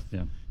stuff.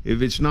 Yeah.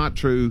 If it's not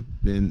true,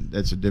 then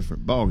that's a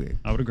different ballgame.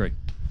 I would agree.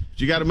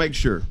 But you got to make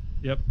sure.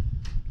 Yep.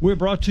 We're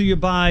brought to you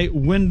by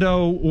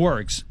Window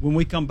Works. When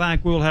we come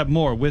back, we'll have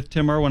more. With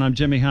Tim Irwin, I'm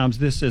Jimmy Himes.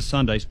 This is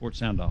Sunday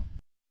Sports Soundoff.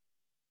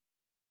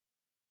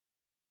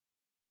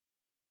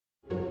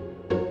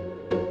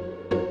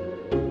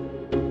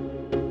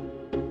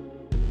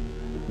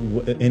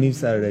 Any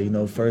Saturday,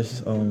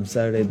 first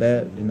Saturday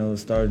back,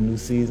 start a new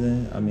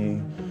season. I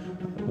mean,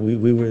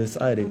 we were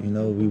excited.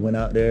 We went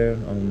out there.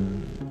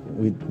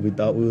 We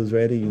thought we was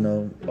ready.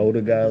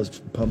 Older guys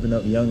pumping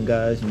up young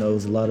guys. It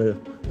was a lot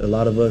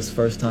of us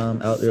first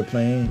time out there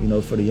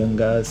playing. For the young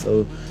guys.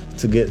 So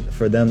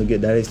for them to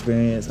get that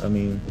experience, I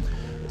mean,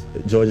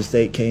 Georgia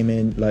State came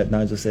in, like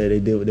Nigel said, they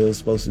did what they were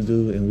supposed to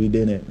do, and we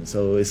didn't.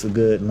 So it's a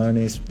good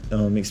learning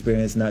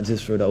experience, not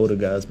just for the older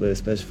guys, but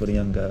especially for the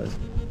young guys.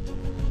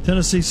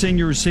 Tennessee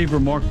senior receiver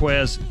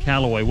Marquez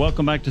Callaway.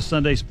 Welcome back to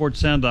Sunday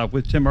Sports Soundoff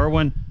with Tim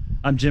Irwin.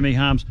 I'm Jimmy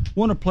Himes.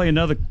 Want to play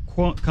another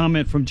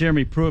comment from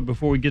Jeremy Pruitt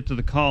before we get to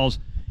the calls.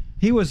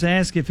 He was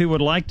asked if he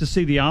would like to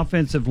see the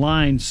offensive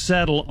line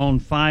settle on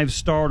 5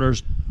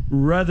 starters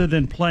rather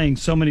than playing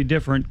so many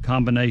different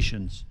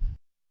combinations.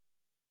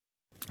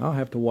 I'll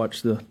have to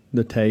watch the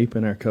tape,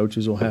 and our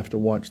coaches will have to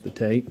watch the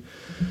tape.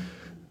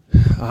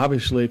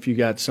 Obviously, if you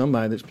got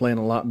somebody that's playing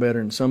a lot better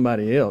than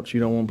somebody else, you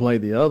don't want to play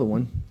the other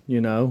one.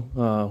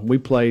 We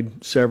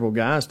played several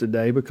guys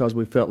today because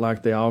we felt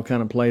like they all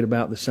kind of played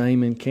about the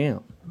same in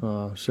camp.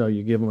 So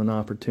you give them an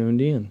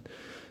opportunity and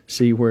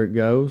see where it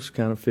goes,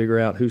 kind of figure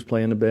out who's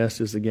playing the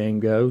best as the game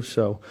goes.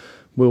 So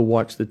we'll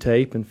watch the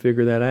tape and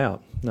figure that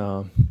out.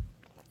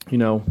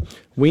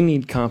 We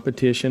need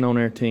competition on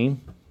our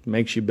team.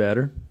 Makes you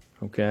better,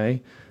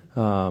 okay?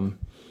 And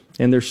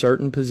there's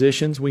certain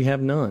positions we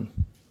have none.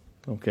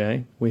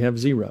 Okay, we have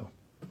 0,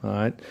 all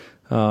right,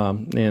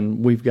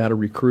 and we've got to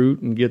recruit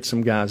and get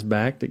some guys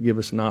back that give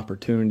us an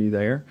opportunity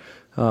there.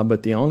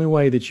 But the only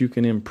way that you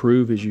can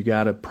improve is you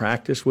got to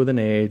practice with an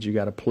edge, you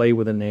got to play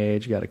with an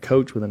edge, you got to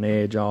coach with an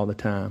edge all the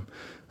time.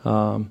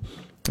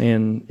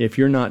 And if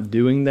you're not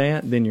doing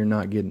that, then you're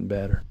not getting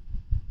better.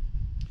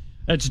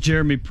 That's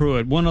Jeremy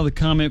Pruitt. One other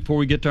comment before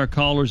we get to our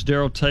callers.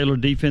 Darrell Taylor,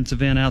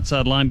 defensive end,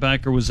 outside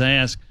linebacker, was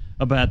asked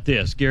about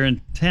this.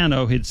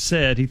 Garantano had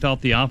said he thought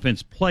the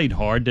offense played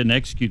hard, didn't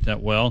execute that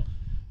well.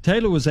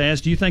 Taylor was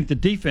asked, do you think the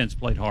defense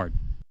played hard?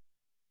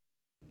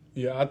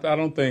 Yeah, I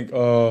don't think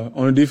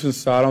on the defensive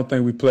side, I don't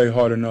think we played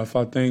hard enough.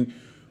 I think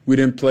we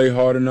didn't play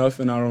hard enough,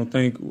 and I don't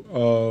think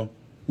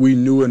we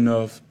knew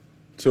enough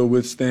to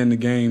withstand the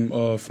game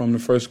from the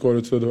first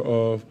quarter to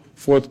the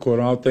fourth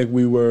quarter. I don't think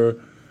we were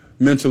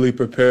mentally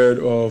prepared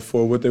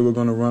for what they were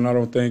going to run. I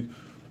don't think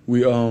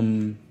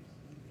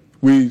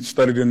we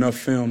studied enough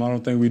film. I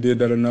don't think we did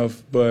that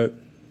enough. But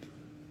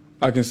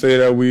I can say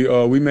that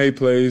we made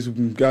plays.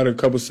 We got a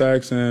couple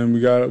sacks and we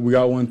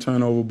got one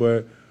turnover.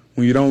 But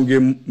when you don't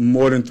get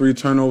more than 3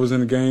 turnovers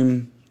in a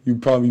game, you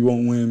probably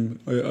won't win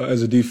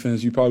as a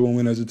defense. You probably won't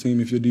win as a team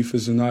if your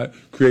defense is not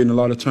creating a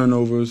lot of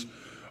turnovers,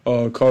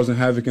 causing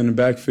havoc in the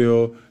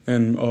backfield,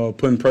 and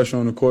putting pressure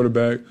on the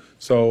quarterback.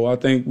 So I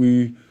think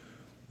we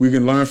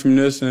can learn from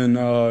this, and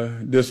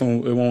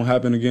it won't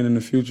happen again in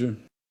the future.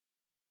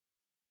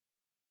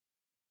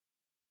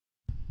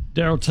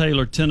 Darrell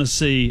Taylor,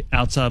 Tennessee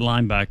outside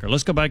linebacker.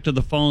 Let's go back to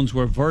the phones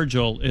where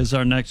Virgil is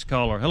our next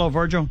caller. Hello,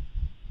 Virgil.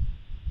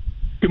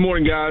 Good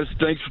morning, guys.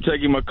 Thanks for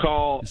taking my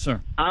call. Yes,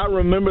 sir. I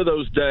remember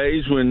those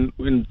days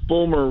when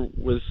Fulmer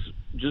was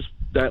just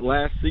that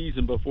last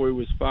season before he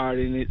was fired,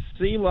 and it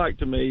seemed like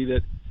to me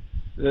that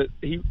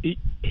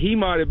he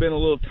might have been a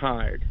little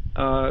tired.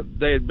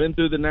 They had been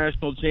through the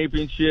national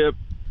championship,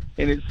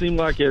 and it seemed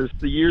like as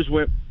the years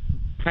went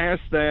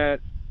past that,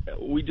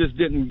 we just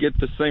didn't get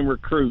the same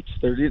recruits.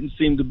 There didn't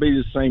seem to be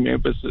the same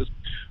emphasis,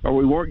 or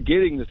we weren't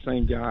getting the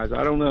same guys.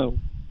 I don't know.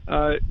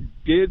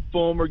 Did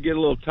Fulmer get a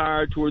little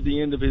tired toward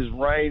the end of his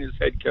reign as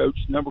head coach?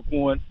 Number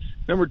one.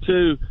 Number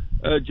two,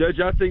 Judge,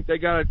 I think they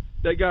got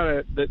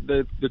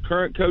the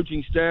current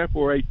coaching staff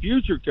or a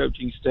future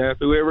coaching staff,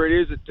 whoever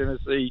it is at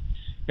Tennessee,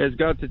 has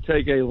got to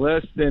take a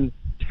less than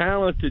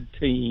talented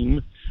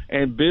team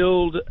and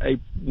build a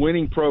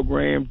winning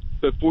program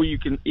before you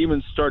can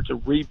even start to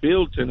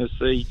rebuild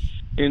Tennessee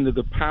into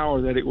the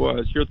power that it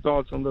was. Your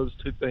thoughts on those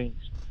two things?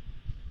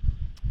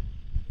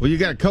 Well, you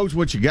got to coach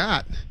what you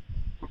got.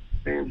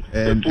 And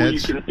before you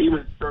can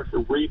even start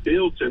to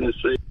rebuild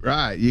Tennessee.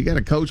 Right. You got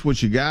to coach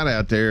what you got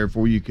out there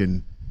before you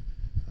can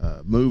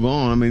move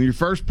on. I mean, your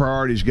first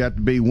priority's got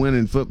to be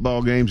winning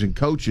football games and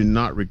coaching,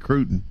 not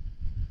recruiting.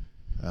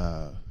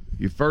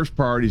 Your first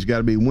priority's got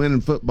to be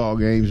winning football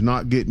games,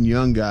 not getting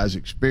young guys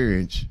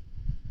experience.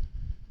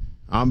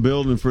 I'm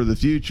building for the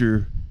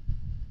future.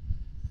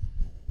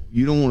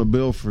 You don't want to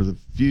build for the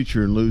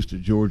future and lose to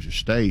Georgia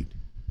State.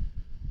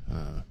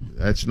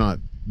 That's not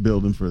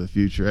building for the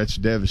future. That's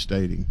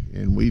devastating,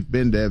 and we've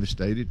been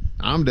devastated.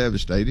 I'm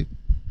devastated.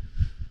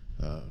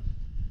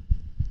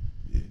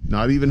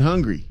 Not even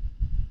hungry.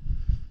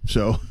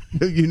 So,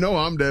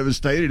 I'm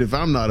devastated if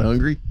I'm not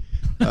hungry.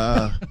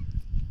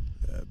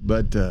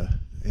 But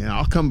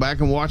I'll come back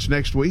and watch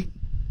next week,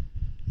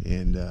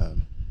 and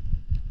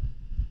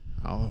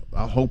I'll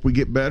hope we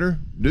get better,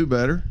 do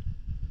better.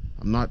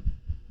 I'm not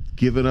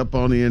giving up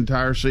on the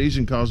entire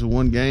season because of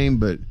one game,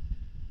 but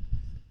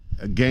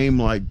a game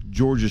like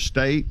Georgia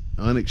State,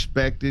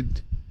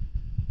 unexpected,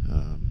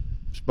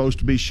 supposed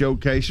to be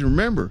showcasing.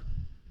 Remember,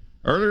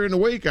 earlier in the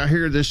week, I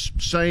hear this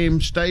same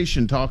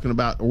station talking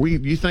about,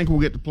 you think we'll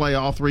get to play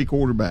all 3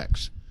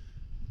 quarterbacks?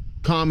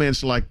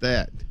 Comments like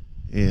that.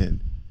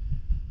 And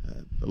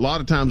a lot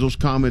of times those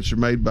comments are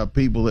made by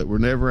people that were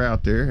never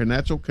out there, and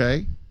that's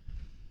okay.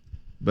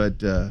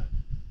 But,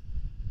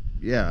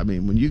 yeah, I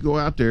mean, when you go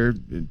out there,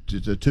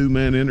 it's a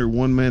 2-man enter,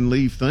 1-man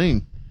leave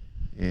thing.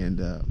 And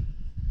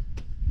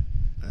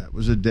that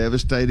was a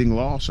devastating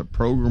loss, a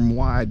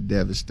program-wide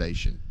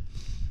devastation.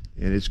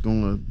 And it's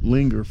going to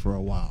linger for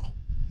a while.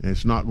 And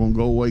it's not going to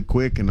go away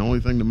quick, and the only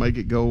thing to make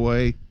it go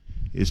away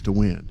is to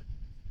win.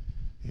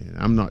 And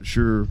I'm not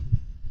sure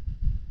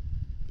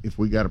if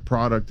we got a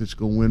product that's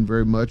going to win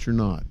very much or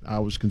not. I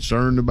was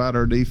concerned about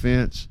our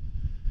defense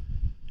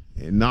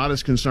and not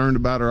as concerned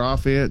about our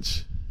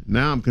offense.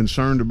 Now I'm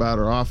concerned about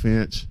our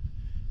offense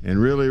and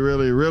really,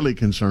 really, really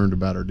concerned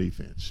about our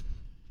defense.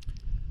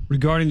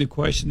 Regarding the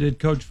question, did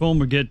Coach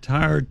Fulmer get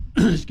tired,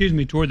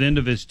 toward the end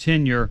of his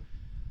tenure?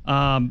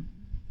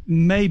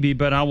 Maybe,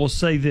 but I will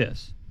say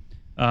this.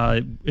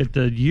 At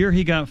the year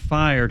he got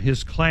fired,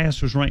 his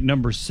class was ranked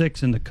number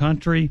 6 in the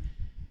country,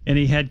 and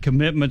he had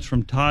commitments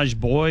from Taj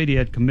Boyd. He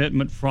had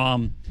commitment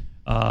from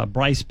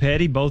Bryce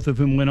Petty, both of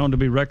whom went on to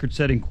be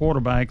record-setting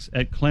quarterbacks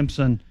at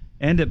Clemson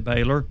and at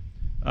Baylor.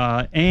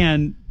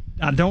 And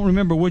I don't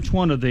remember which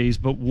one of these,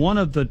 but one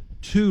of the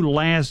 2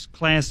 last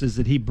classes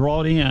that he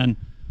brought in,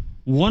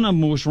 one of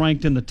them was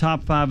ranked in the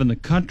top 5 in the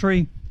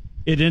country.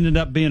 It ended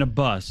up being a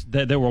bust.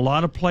 There were a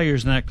lot of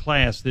players in that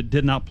class that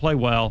did not play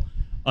well.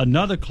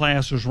 Another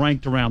class was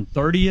ranked around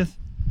 30th.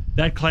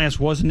 That class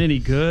wasn't any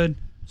good.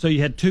 So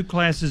you had 2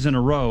 classes in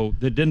a row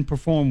that didn't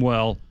perform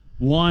well.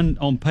 One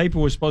on paper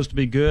was supposed to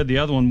be good. The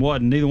other one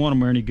wasn't. Neither one of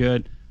them were any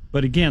good.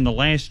 But again, the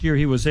last year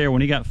he was there,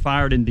 when he got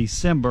fired in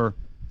December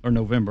or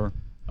November,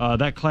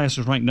 that class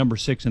was ranked number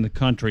 6 in the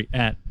country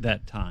at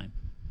that time.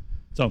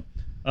 So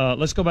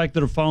let's go back to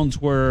the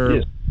phones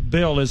where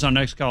Bill is our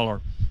next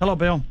caller. Hello,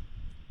 Bill.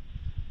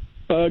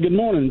 Good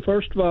morning.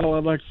 First of all,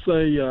 I'd like to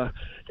say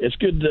it's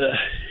good to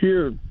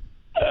hear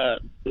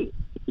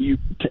you,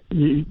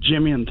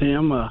 Jimmy and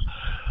Tim.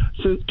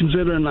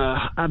 Considering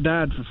I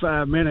died for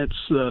 5 minutes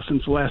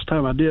since the last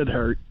time I did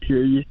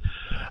hear you,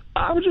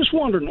 I was just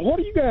wondering, what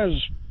do you guys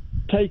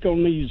take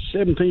on these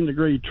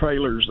 17-degree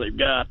trailers they've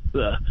got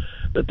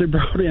that they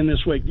brought in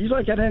this week? Do you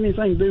think that had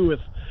anything to do with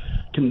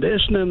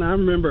conditioning? I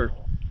remember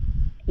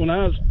when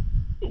I was,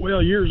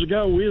 years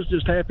ago, we was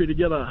just happy to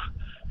get a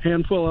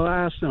handful of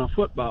ice and a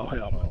football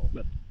helmet.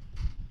 But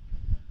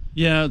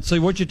yeah, so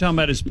what you're talking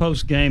about is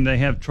post-game they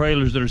have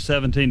trailers that are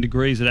 17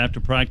 degrees that after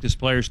practice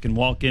players can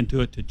walk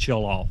into it to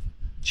chill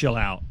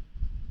out.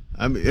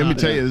 I mean, let me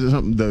tell you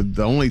something.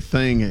 The only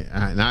thing,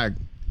 I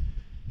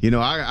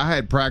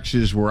had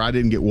practices where I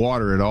didn't get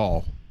water at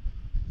all.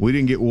 We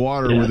didn't get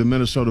water with the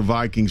Minnesota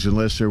Vikings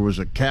unless there was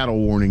a cattle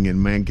warning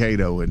in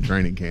Mankato in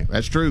training camp.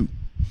 That's true.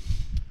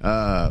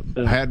 I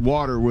had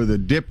water with a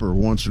dipper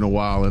once in a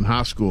while in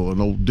high school,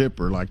 an old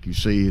dipper like you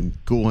see in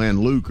Cool Hand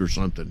Luke or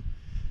something.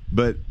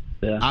 But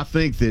I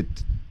think that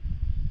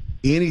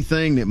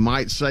anything that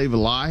might save a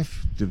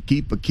life to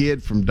keep a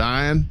kid from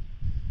dying,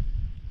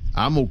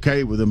 I'm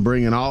okay with them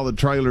bringing all the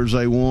trailers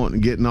they want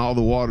and getting all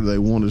the water they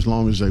want as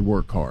long as they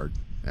work hard.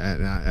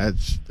 And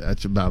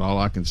that's about all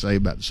I can say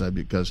about the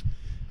subject because,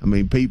 I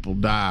mean, people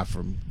die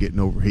from getting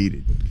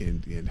overheated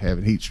and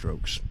having heat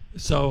strokes.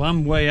 So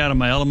I'm way out of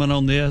my element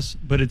on this,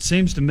 but it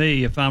seems to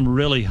me if I'm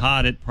really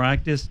hot at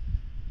practice,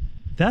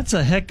 that's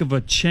a heck of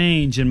a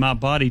change in my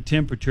body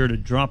temperature to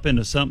drop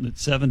into something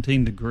that's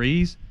 17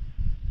 degrees.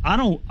 I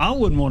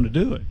wouldn't want to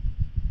do it.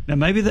 Now,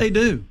 maybe they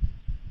do,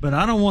 but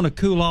I don't want to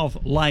cool off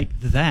like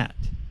that.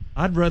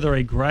 I'd rather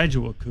a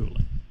gradual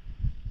cooling.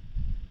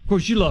 Of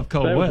course, you love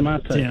cold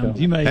weather,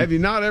 Tim. Have you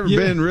not ever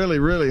been really,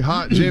 really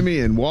hot, Jimmy,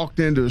 and walked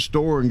into a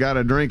store and got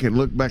a drink and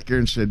looked back there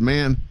and said,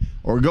 man,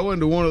 or go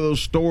into one of those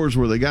stores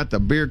where they got the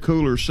beer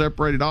cooler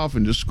separated off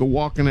and just go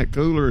walk in that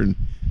cooler and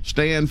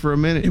stand for a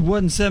minute? It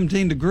wasn't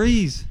 17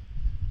 degrees.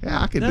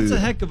 Yeah, I could do that. That's a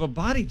heck of a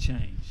body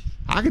change.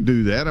 I could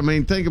do that. I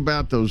mean, think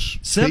about those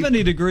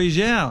 70 degrees,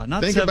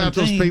 not think 17. About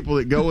those people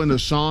that go into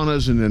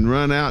saunas and then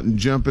run out and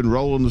jump and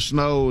roll in the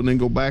snow and then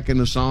go back in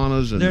the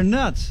saunas. And they're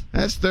nuts.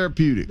 That's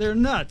therapeutic. They're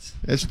nuts.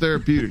 That's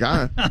therapeutic.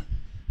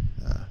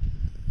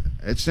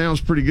 It sounds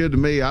pretty good to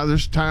me.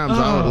 There's times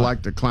I would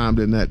like to climb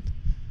in that.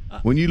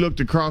 When you looked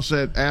across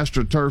that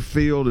AstroTurf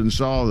field and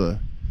saw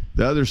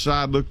the other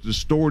side looked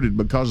distorted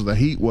because of the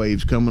heat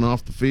waves coming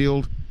off the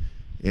field,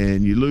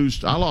 and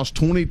I lost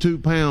 22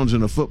 pounds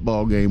in a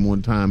football game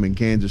one time in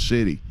Kansas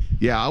City.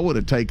 Yeah, I would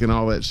have taken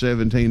all that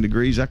 17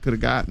 degrees I could have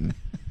gotten.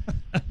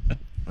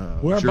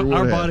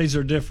 Our bodies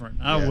are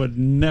different. I would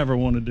never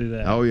want to do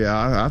that. Oh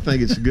yeah, I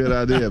think it's a good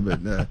idea,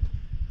 but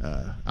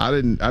I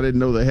didn't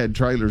know they had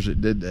trailers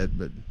that did that.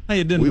 But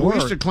hey, it didn't work. We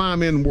used to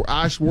climb in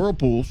ice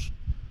whirlpools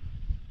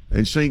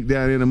and sink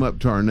down in them up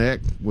to our neck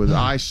with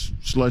ice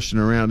slushing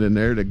around in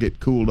there to get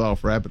cooled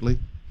off rapidly.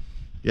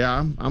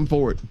 Yeah, I'm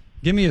for it.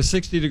 Give me a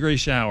 60-degree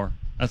shower.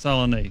 That's all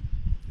I need.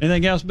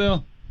 Anything else,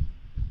 Bill?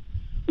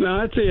 No,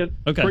 that's it.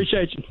 Okay.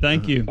 Appreciate you.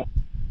 Thank you.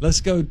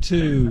 Let's go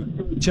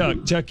to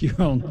Chuck. Chuck,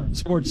 you're on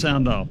Sports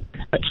Soundoff.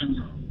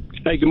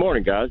 Hey, good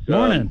morning, guys.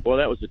 Morning. Well,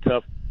 that was a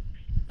tough.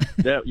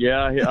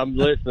 I'm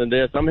listening to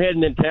this. I'm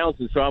heading in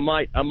Townsend, so I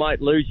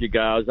might lose you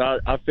guys.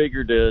 I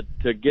figured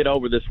to get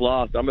over this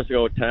loss, I'm just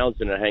going to go to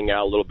Townsend and hang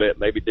out a little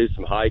bit, maybe do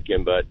some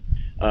hiking. But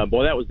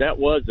boy, that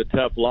was a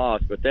tough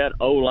loss. But that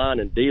O-line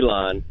and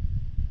D-line,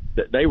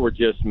 they were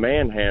just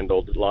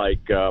manhandled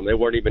like they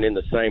weren't even in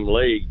the same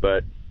league.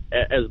 But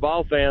as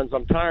Vol fans,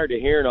 I'm tired of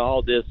hearing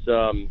all this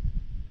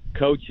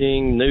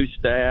coaching, new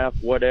staff,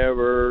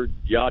 whatever,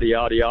 yada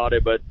yada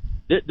yada. But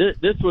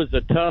this was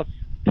a tough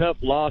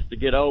loss to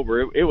get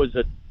over. It was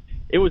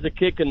a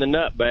kick in the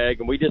nut bag,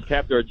 and we just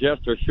have to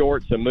adjust our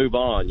shorts and move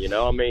on. You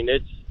know, I mean,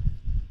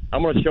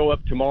 I'm going to show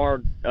up tomorrow,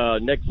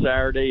 next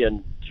Saturday,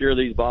 and cheer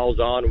these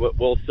balls on.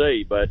 We'll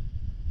see. But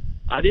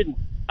I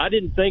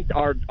didn't think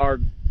our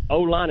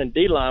O-line and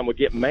D-line would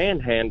get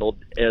manhandled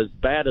as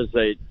bad as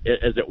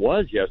it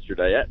was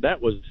yesterday.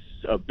 That was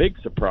a big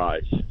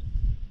surprise.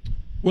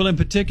 Well, in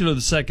particular,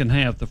 the second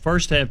half. The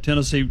first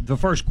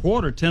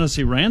quarter,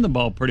 Tennessee ran the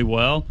ball pretty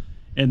well,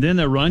 and then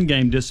their run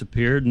game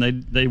disappeared,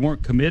 and they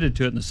weren't committed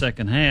to it in the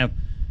second half.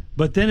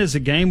 But then as the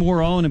game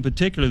wore on, in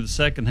particular the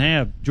second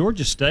half,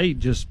 Georgia State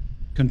just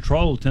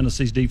controlled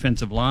Tennessee's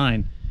defensive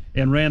line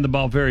and ran the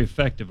ball very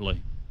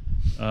effectively.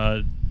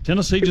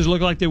 Tennessee just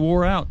looked like they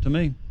wore out to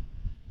me.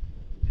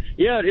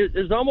 Yeah,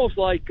 it's almost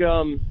like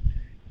the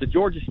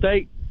Georgia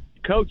State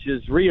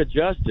coaches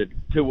readjusted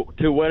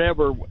to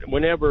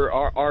whenever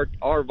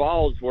our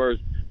Vols were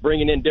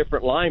bringing in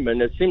different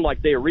linemen. It seemed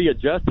like they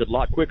readjusted a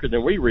lot quicker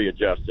than we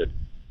readjusted.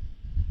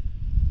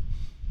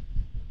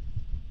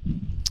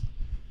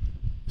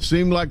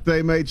 Seemed like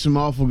they made some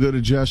awful good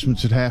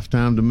adjustments at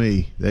halftime to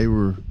me. They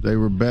were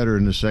better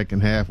in the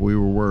second half. We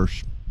were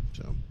worse.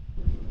 So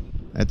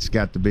that's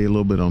got to be a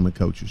little bit on the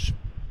coaches.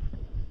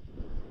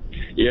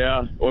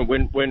 Yeah,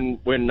 when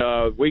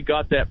we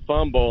got that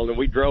fumble and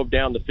we drove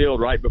down the field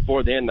right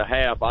before the end of the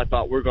half, I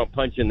thought we were going to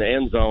punch in the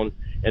end zone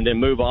and then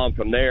move on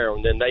from there.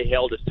 And then they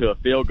held us to a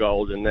field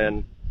goal, and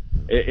then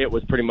it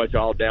was pretty much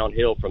all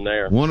downhill from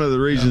there. One of the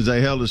reasons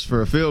they held us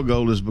for a field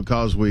goal is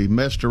because we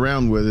messed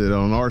around with it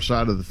on our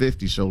side of the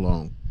 50 so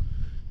long.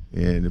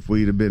 And if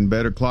we'd have been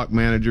better clock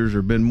managers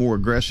or been more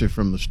aggressive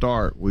from the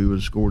start, we would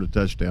have scored a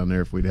touchdown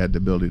there if we'd had the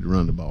ability to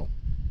run the ball.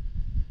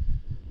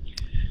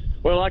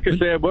 Well, like I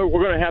said, we're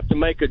going to have to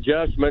make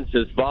adjustments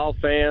as Vol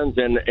fans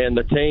and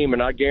the team,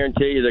 and I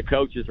guarantee you the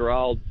coaches are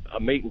all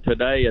meeting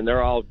today, and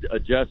they're all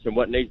adjusting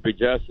what needs to be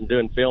adjusted and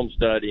doing film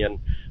study. And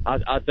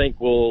I think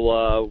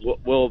we'll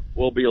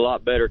be a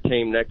lot better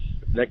team next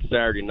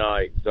Saturday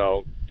night.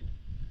 So,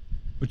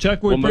 well,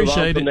 Chuck, we we'll appreciate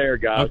move on from it. there,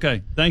 guys.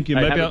 Okay, thank you.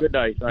 Hey, Maybe have a good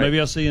day. Thanks. Maybe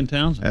I'll see you in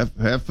Townsend.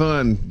 Have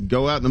fun.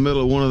 Go out in the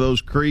middle of one of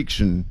those creeks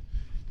and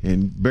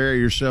bury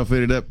yourself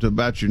in it up to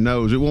about your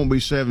nose. It won't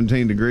be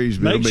 17 degrees,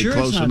 but Make it'll be sure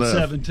close it's not enough.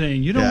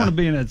 17. You don't want to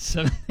be in that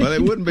 17. Well,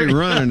 it wouldn't be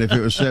running if it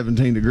was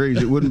 17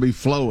 degrees. It wouldn't be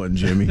flowing,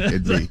 Jimmy.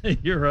 It'd be.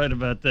 You're right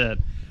about that.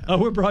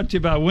 We're brought to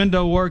you by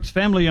Window Works,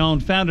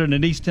 family-owned, founded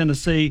in East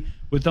Tennessee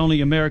with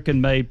only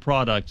American-made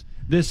products.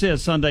 This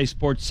is Sunday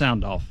Sports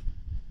Soundoff.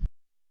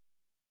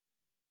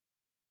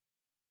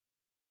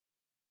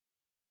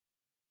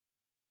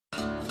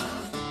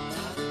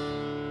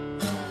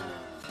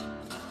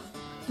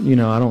 You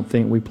know, I don't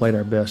think we played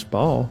our best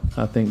ball.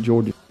 I think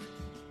Georgia.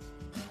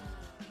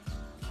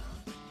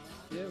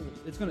 Yeah,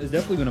 it's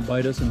definitely going to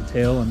bite us in the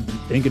tail. I'm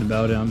thinking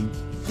about it. I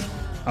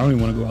don't even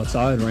want to go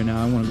outside right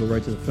now. I want to go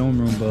right to the film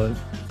room. But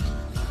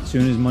as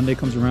soon as Monday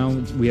comes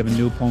around, we have a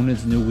new opponent,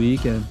 it's a new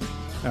week, and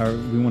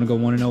we want to go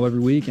 1-0 every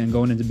week. And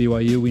going into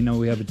BYU, we know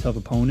we have a tough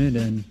opponent,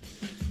 and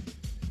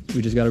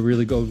we just got to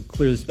really go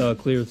clear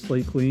the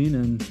slate clean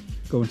and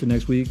go into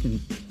next week and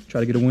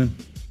try to get a win.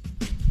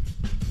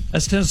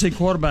 That's Tennessee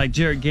quarterback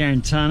Jarrett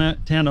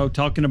Garantano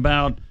talking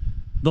about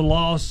the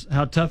loss,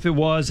 how tough it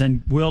was,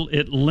 and will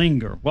it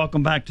linger.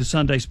 Welcome back to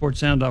Sunday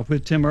Sports Soundoff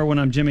with Tim Irwin.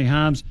 I'm Jimmy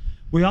Himes.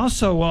 We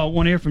also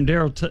want to hear from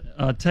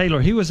Daryl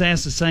Taylor. He was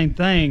asked the same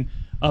thing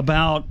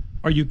about,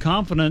 are you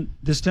confident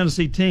this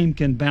Tennessee team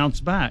can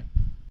bounce back?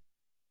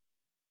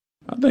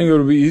 I think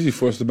it'll be easy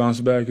for us to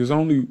bounce back. It's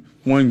only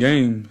one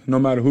game, no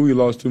matter who you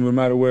lost to, no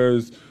matter where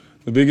it's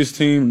the biggest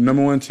team,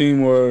 number one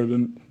team, or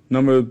the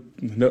number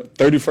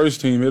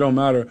 31st team. It don't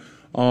matter.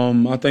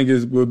 I think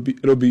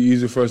it'll be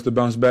easy for us to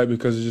bounce back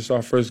because it's just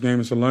our first game.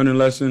 It's a learning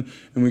lesson,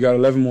 and we got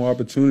 11 more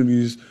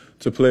opportunities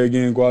to play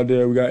again, go out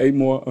there. We got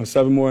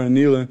 7 more in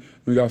Neyland.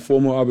 We got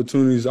 4 more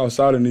opportunities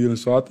outside of Neyland.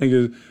 So I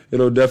think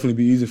it'll definitely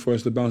be easy for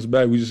us to bounce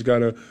back. We just got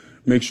to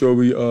make sure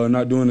we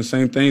not doing the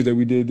same things that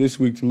we did this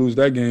week to lose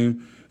that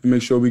game and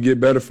make sure we get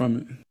better from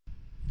it.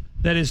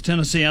 That is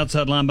Tennessee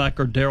outside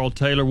linebacker Daryl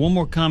Taylor. One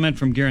more comment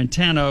from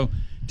Garantano.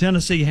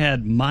 Tennessee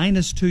had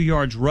 -2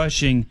 yards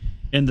rushing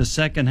in the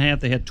second half.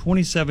 They had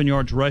 27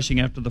 yards rushing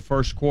after the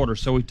first quarter.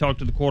 So we talked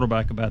to the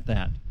quarterback about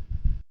that.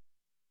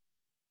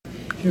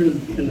 Here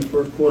in the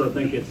first quarter, I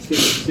think it's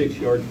 66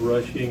 yards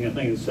rushing. I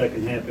think in the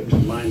second half it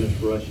was minus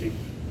rushing.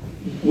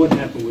 What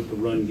happened with the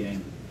run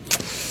game?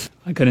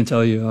 I couldn't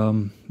tell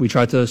you. We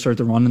tried to start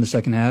the run in the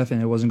second half,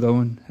 and it wasn't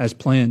going as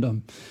planned.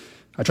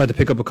 I tried to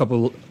pick up a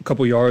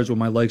couple yards with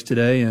my legs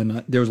today,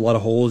 and there was a lot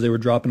of holes. They were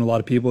dropping a lot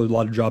of people, a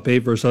lot of drop 8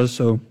 versus us.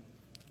 So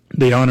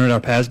they honored our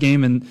pass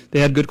game, and they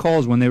had good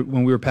calls when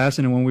we were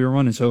passing and when we were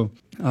running. So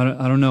I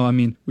don't know. I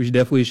mean, we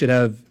definitely should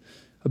have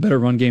a better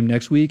run game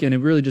next week, and it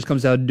really just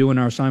comes down to doing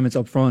our assignments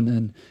up front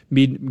and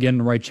getting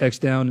the right checks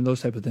down and those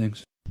type of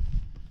things.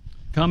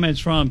 Comments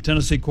from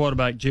Tennessee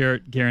quarterback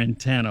Jarrett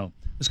Garantano.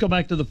 Let's go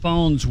back to the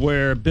phones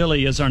where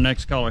Billy is our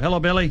next caller. Hello,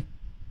 Billy.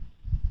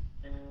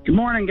 Good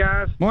morning,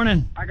 guys.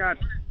 Morning. I got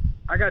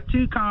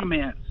 2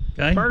 comments.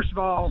 Okay. First of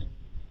all,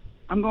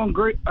 I'm going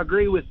to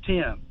agree with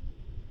Tim.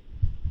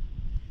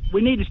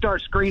 We need to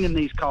start screening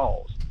these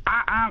calls.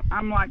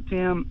 I'm like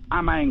Tim.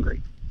 I'm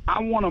angry.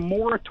 I want a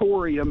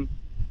moratorium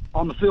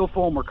on the Phil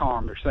Fulmer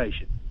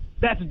conversation.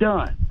 That's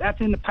done.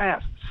 That's in the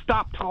past.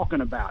 Stop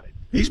talking about it.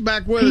 He's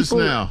back with us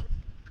now.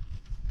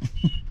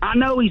 I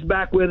know he's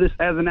back with us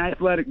as an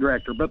athletic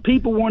director, but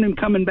people want him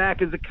coming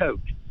back as a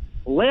coach.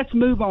 Let's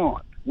move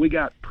on. We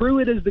got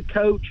Pruitt as the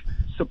coach.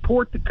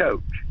 Support the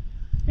coach.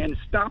 And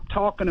stop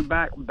talking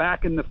about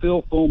back in the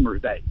Phil Fulmer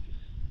days.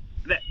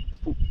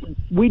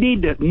 We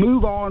need to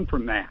move on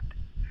from that.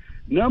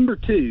 Number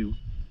 2,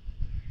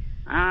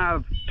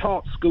 I've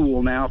taught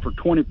school now for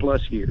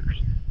 20-plus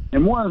years.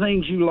 And one of the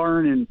things you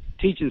learn in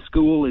teaching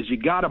school is you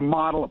got to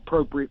model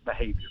appropriate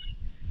behavior.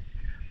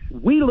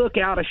 We look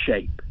out of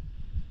shape,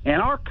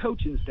 and our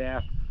coaching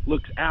staff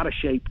looks out of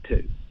shape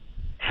too.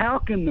 How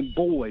can the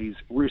boys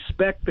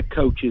respect the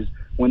coaches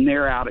when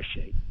they're out of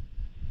shape?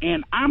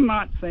 And I'm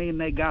not saying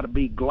they got to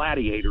be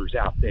gladiators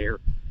out there,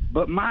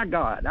 but my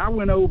God, I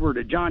went over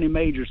to Johnny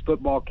Major's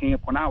football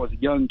camp when I was a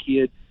young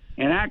kid,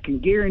 and I can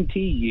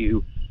guarantee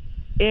you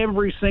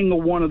every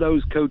single one of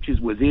those coaches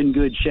was in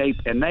good shape,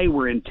 and they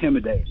were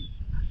intimidating.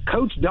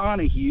 Coach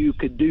Donahue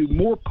could do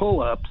more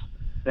pull-ups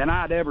than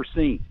I'd ever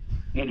seen,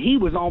 and he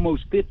was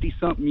almost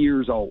 50-something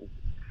years old.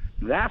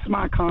 That's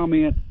my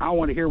comment. I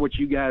want to hear what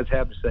you guys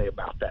have to say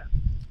about that.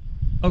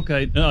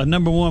 Okay,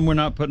 number 1, we're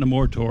not putting a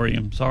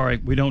moratorium. Sorry,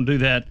 we don't do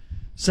that.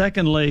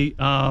 Secondly,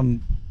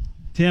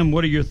 Tim,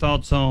 what are your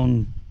thoughts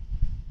on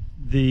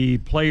the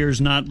players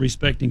not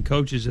respecting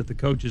coaches if the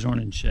coaches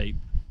aren't in shape?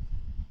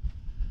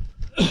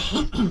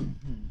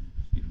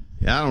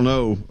 Yeah, I don't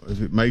know if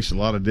it makes a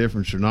lot of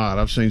difference or not.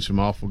 I've seen some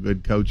awful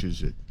good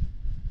coaches that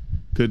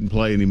couldn't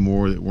play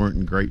anymore, that weren't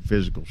in great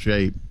physical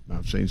shape.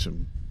 I've seen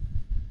some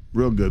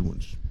real good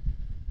ones.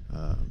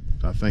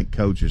 I think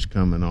coaches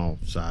come in all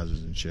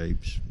sizes and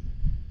shapes.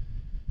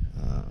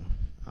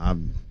 I've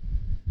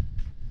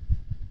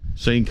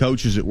seen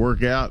coaches that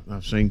work out.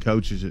 I've seen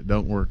coaches that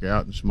don't work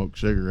out and smoke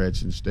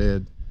cigarettes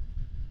instead.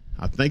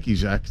 I think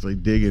he's actually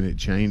digging at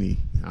Chaney.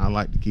 I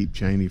like to keep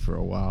Chaney for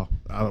a while.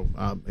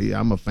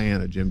 I'm a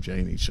fan of Jim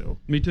Chaney. So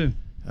me too.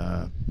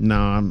 No,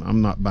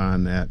 I'm not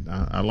buying that.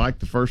 I like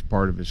the first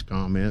part of his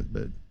comment,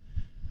 but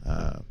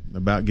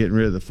about getting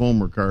rid of the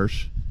Fulmer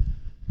curse.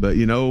 But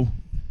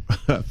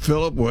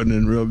Philip wasn't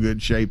in real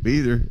good shape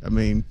either. I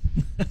mean,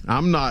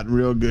 I'm not in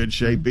real good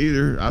shape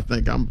either. I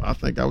think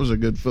I was a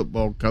good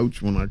football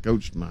coach when I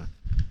coached my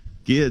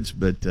kids,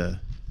 but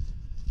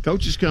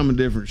coaches come in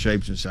different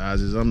shapes and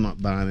sizes. I'm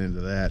not buying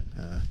into that.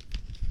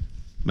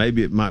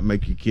 Maybe it might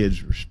make your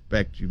kids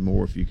respect you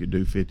more if you could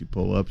do 50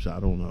 pull-ups. I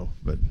don't know,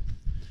 but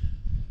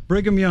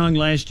Brigham Young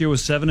last year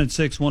was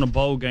 7-6, won a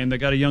bowl game. They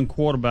got a young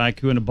quarterback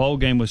who in a bowl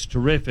game was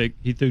terrific.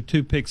 He threw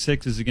 2 pick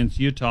sixes against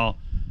Utah.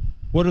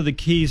 What are the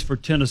keys for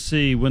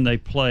Tennessee when they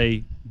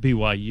play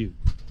BYU?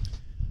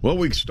 Well,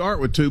 we could start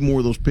with 2 more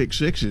of those pick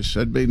sixes.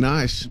 That'd be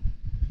nice.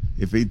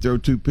 If he'd throw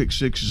 2 pick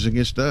sixes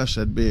against us,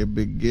 that'd be a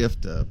big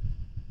gift.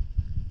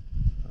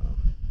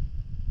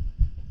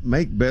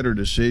 Make better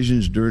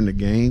decisions during the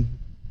game.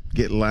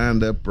 Get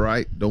lined up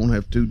right. Don't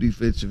have 2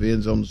 defensive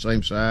ends on the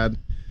same side.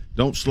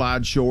 Don't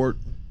slide short.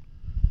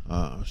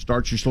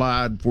 Start your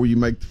slide before you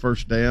make the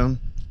first down.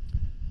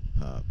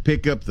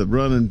 Pick up the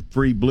running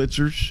free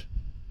blitzers.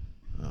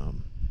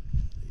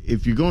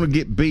 If you're going to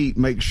get beat,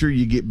 make sure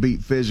you get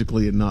beat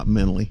physically and not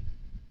mentally.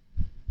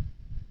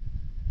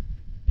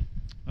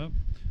 Well,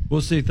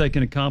 we'll see if they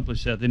can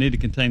accomplish that. They need to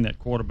contain that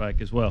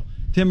quarterback as well.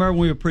 Tim Irwin,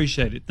 we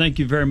appreciate it. Thank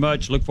you very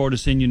much. Look forward to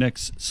seeing you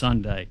next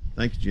Sunday.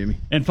 Thanks, Jimmy.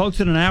 And, folks,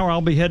 in an hour,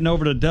 I'll be heading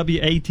over to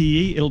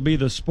WATE. It'll be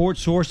the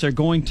Sports Source. They're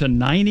going to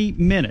 90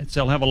 minutes.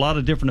 They'll have a lot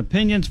of different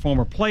opinions,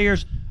 former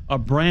players, a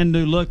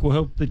brand-new look. We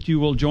hope that you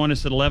will join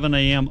us at 11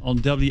 a.m.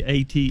 on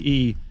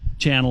WATE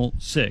Channel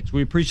 6.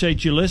 We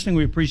appreciate you listening.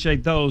 We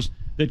appreciate those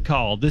that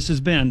called. This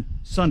has been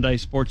Sunday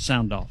Sports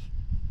Soundoff.